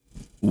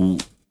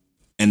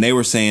 And they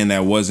were saying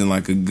that wasn't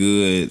like a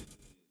good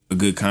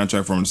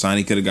contract for him to sign.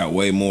 He could have got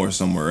way more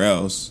somewhere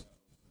else.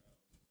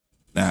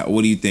 Now,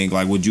 what do you think?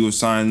 Like, would you have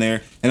signed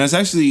there? And that's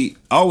actually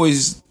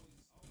always,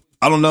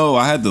 I don't know.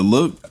 I had to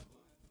look.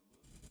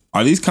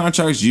 Are these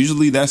contracts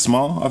usually that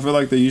small? I feel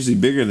like they're usually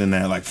bigger than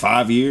that, like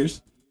 5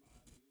 years.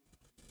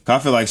 I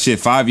feel like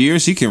 5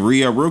 years, he can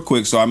re-up real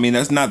quick. So, I mean,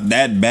 that's not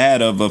that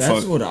bad of a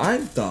That's what I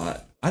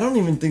thought. I don't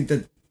even think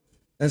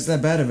that's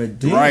that bad of a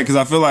deal. Right, because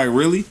I feel like,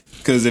 really?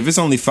 Because if it's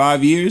only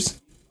 5 years,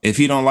 if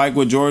he don't like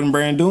what Jordan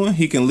Brand doing,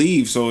 he can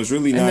leave. So it's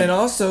really not and then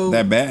also,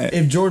 that bad.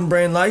 If Jordan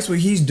Brand likes what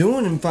he's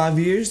doing in 5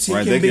 years, he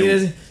Right,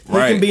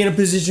 can be in a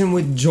position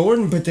with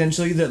Jordan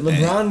potentially that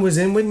LeBron was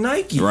in with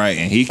Nike. Right,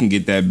 and he can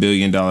get that $1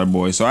 billion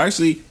boy. So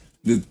actually,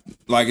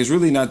 it's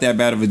really not that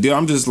bad of a deal.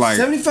 I'm just like,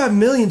 $75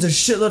 million's a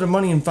shitload of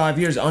money in 5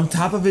 years on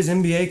top of his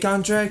NBA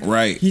contract.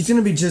 Right. He's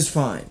gonna be just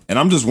fine. And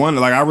I'm just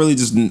wondering, like, I really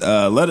just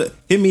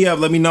hit me up,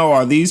 let me know,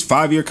 are these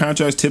 5 year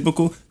contracts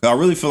typical? 'Cause I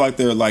really feel like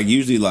they're like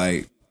usually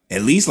like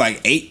at least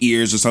like 8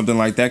 years or something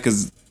like that.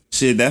 Because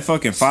shit, that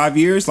fucking 5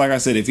 years, like I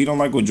said, if he don't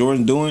like what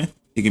Jordan's doing,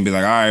 he can be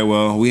like, all right,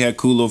 well, we had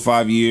cool little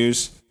 5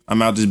 years.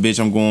 I'm out this bitch.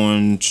 I'm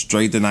going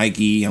straight to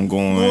Nike. I'm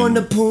going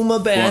to Puma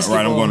basketball.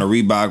 Right, I'm going to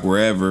Reebok,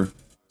 wherever.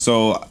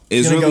 So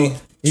it's really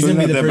he's really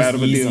gonna not be the that bad first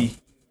of a deal.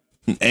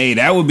 Yeezy. Hey,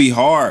 that would be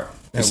hard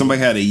if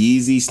somebody had a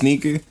Yeezy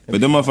sneaker,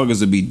 but them motherfuckers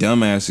would be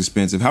dumbass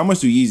expensive. How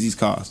much do Yeezys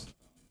cost?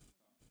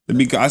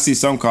 I see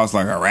some cost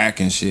like a rack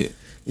and shit.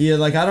 Yeah,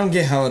 like I don't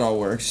get how it all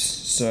works,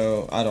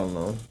 so I don't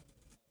know.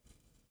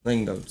 I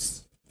can go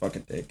fuck a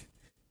dick.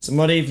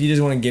 Somebody, if you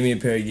just want to give me a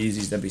pair of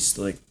Yeezys, that'd be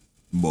slick.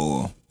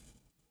 Boy.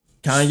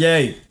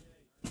 Kanye.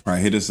 Right,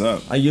 hit us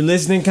up. Are you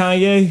listening,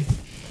 Kanye?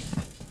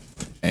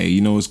 Hey,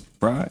 you know what's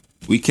pride?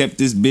 We kept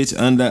this bitch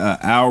under an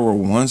hour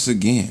once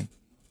again.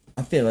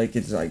 I feel like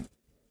it's like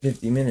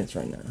 50 minutes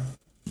right now.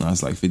 No,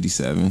 it's like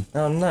 57.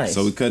 Oh, nice.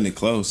 So we cutting it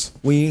close.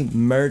 We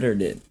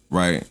murdered it.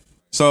 Right.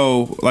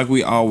 So, like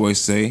we always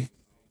say,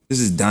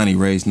 this is Donnie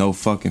Ray's No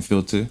Fucking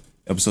Filter,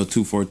 episode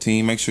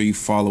 214. Make sure you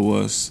follow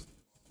us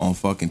on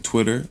fucking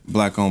Twitter,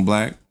 Black on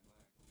Black,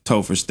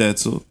 Topher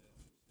Stetzel,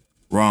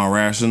 Ron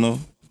Rational,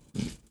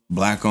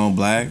 Black on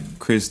Black,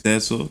 Chris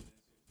Stetzel.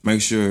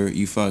 Make sure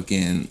you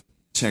fucking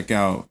check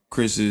out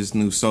Chris's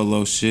new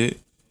solo shit,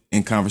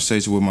 In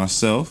Conversation with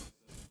Myself,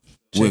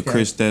 with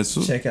Chris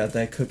Stetzel. Check out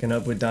that Cooking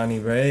Up with Donnie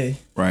Ray.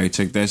 Right,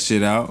 check that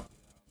shit out.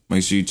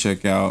 Make sure you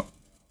check out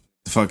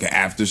the fucking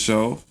after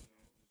show.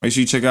 Make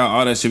sure you check out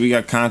all that shit. We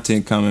got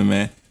content coming,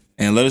 man.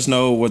 And let us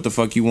know what the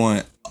fuck you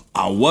want.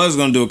 I was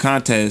gonna do a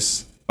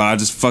contest, but I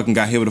just fucking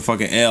got hit with a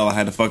fucking L. I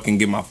had to fucking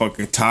get my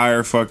fucking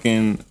tire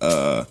fucking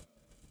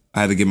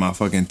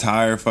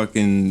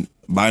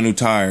buy a new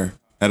tire.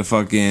 Had to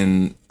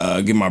fucking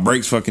get my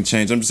brakes fucking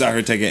changed. I'm just out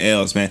here taking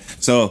L's, man.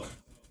 So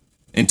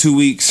in 2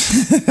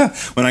 weeks,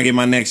 when I get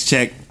my next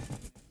check,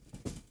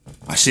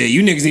 shit,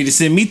 you niggas need to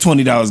send me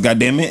 $20,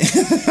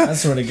 goddammit. I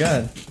swear to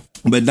God.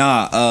 But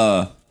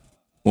nah,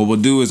 what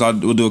we'll do is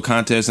we'll do a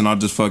contest and I'll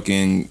just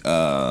fucking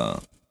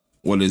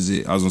what is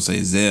it? I was gonna say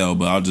Zelle,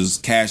 but I'll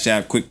just Cash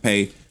App, Quick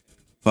Pay,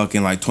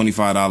 fucking like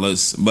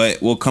 $25.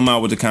 But we'll come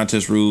out with the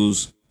contest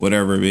rules,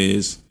 whatever it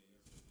is.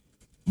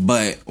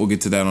 But we'll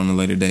get to that on a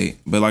later date.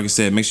 But like I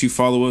said, make sure you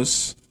follow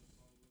us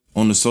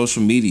on the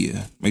social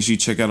media. Make sure you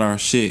check out our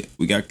shit.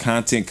 We got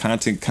content.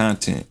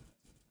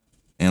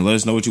 And let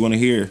us know what you want to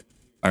hear.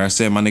 Like I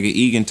said, my nigga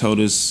Egan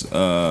told us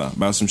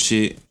about some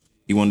shit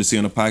he wanted to see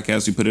on the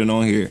podcast. We put it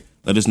on here.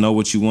 Let us know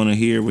what you want to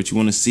hear, what you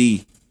want to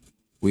see.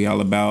 We all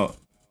about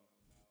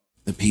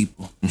the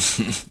people.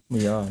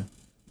 We are.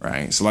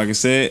 Right. So like I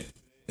said,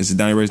 it's a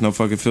Donnie Ray's No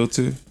Fucking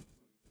Filter.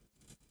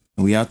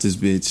 And we out this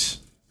bitch.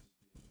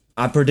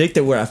 I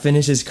predicted where I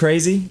finish is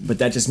crazy, but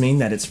that just means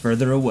that it's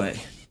further away.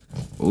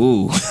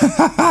 Ooh.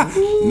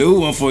 New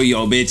one for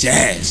your bitch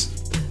ass.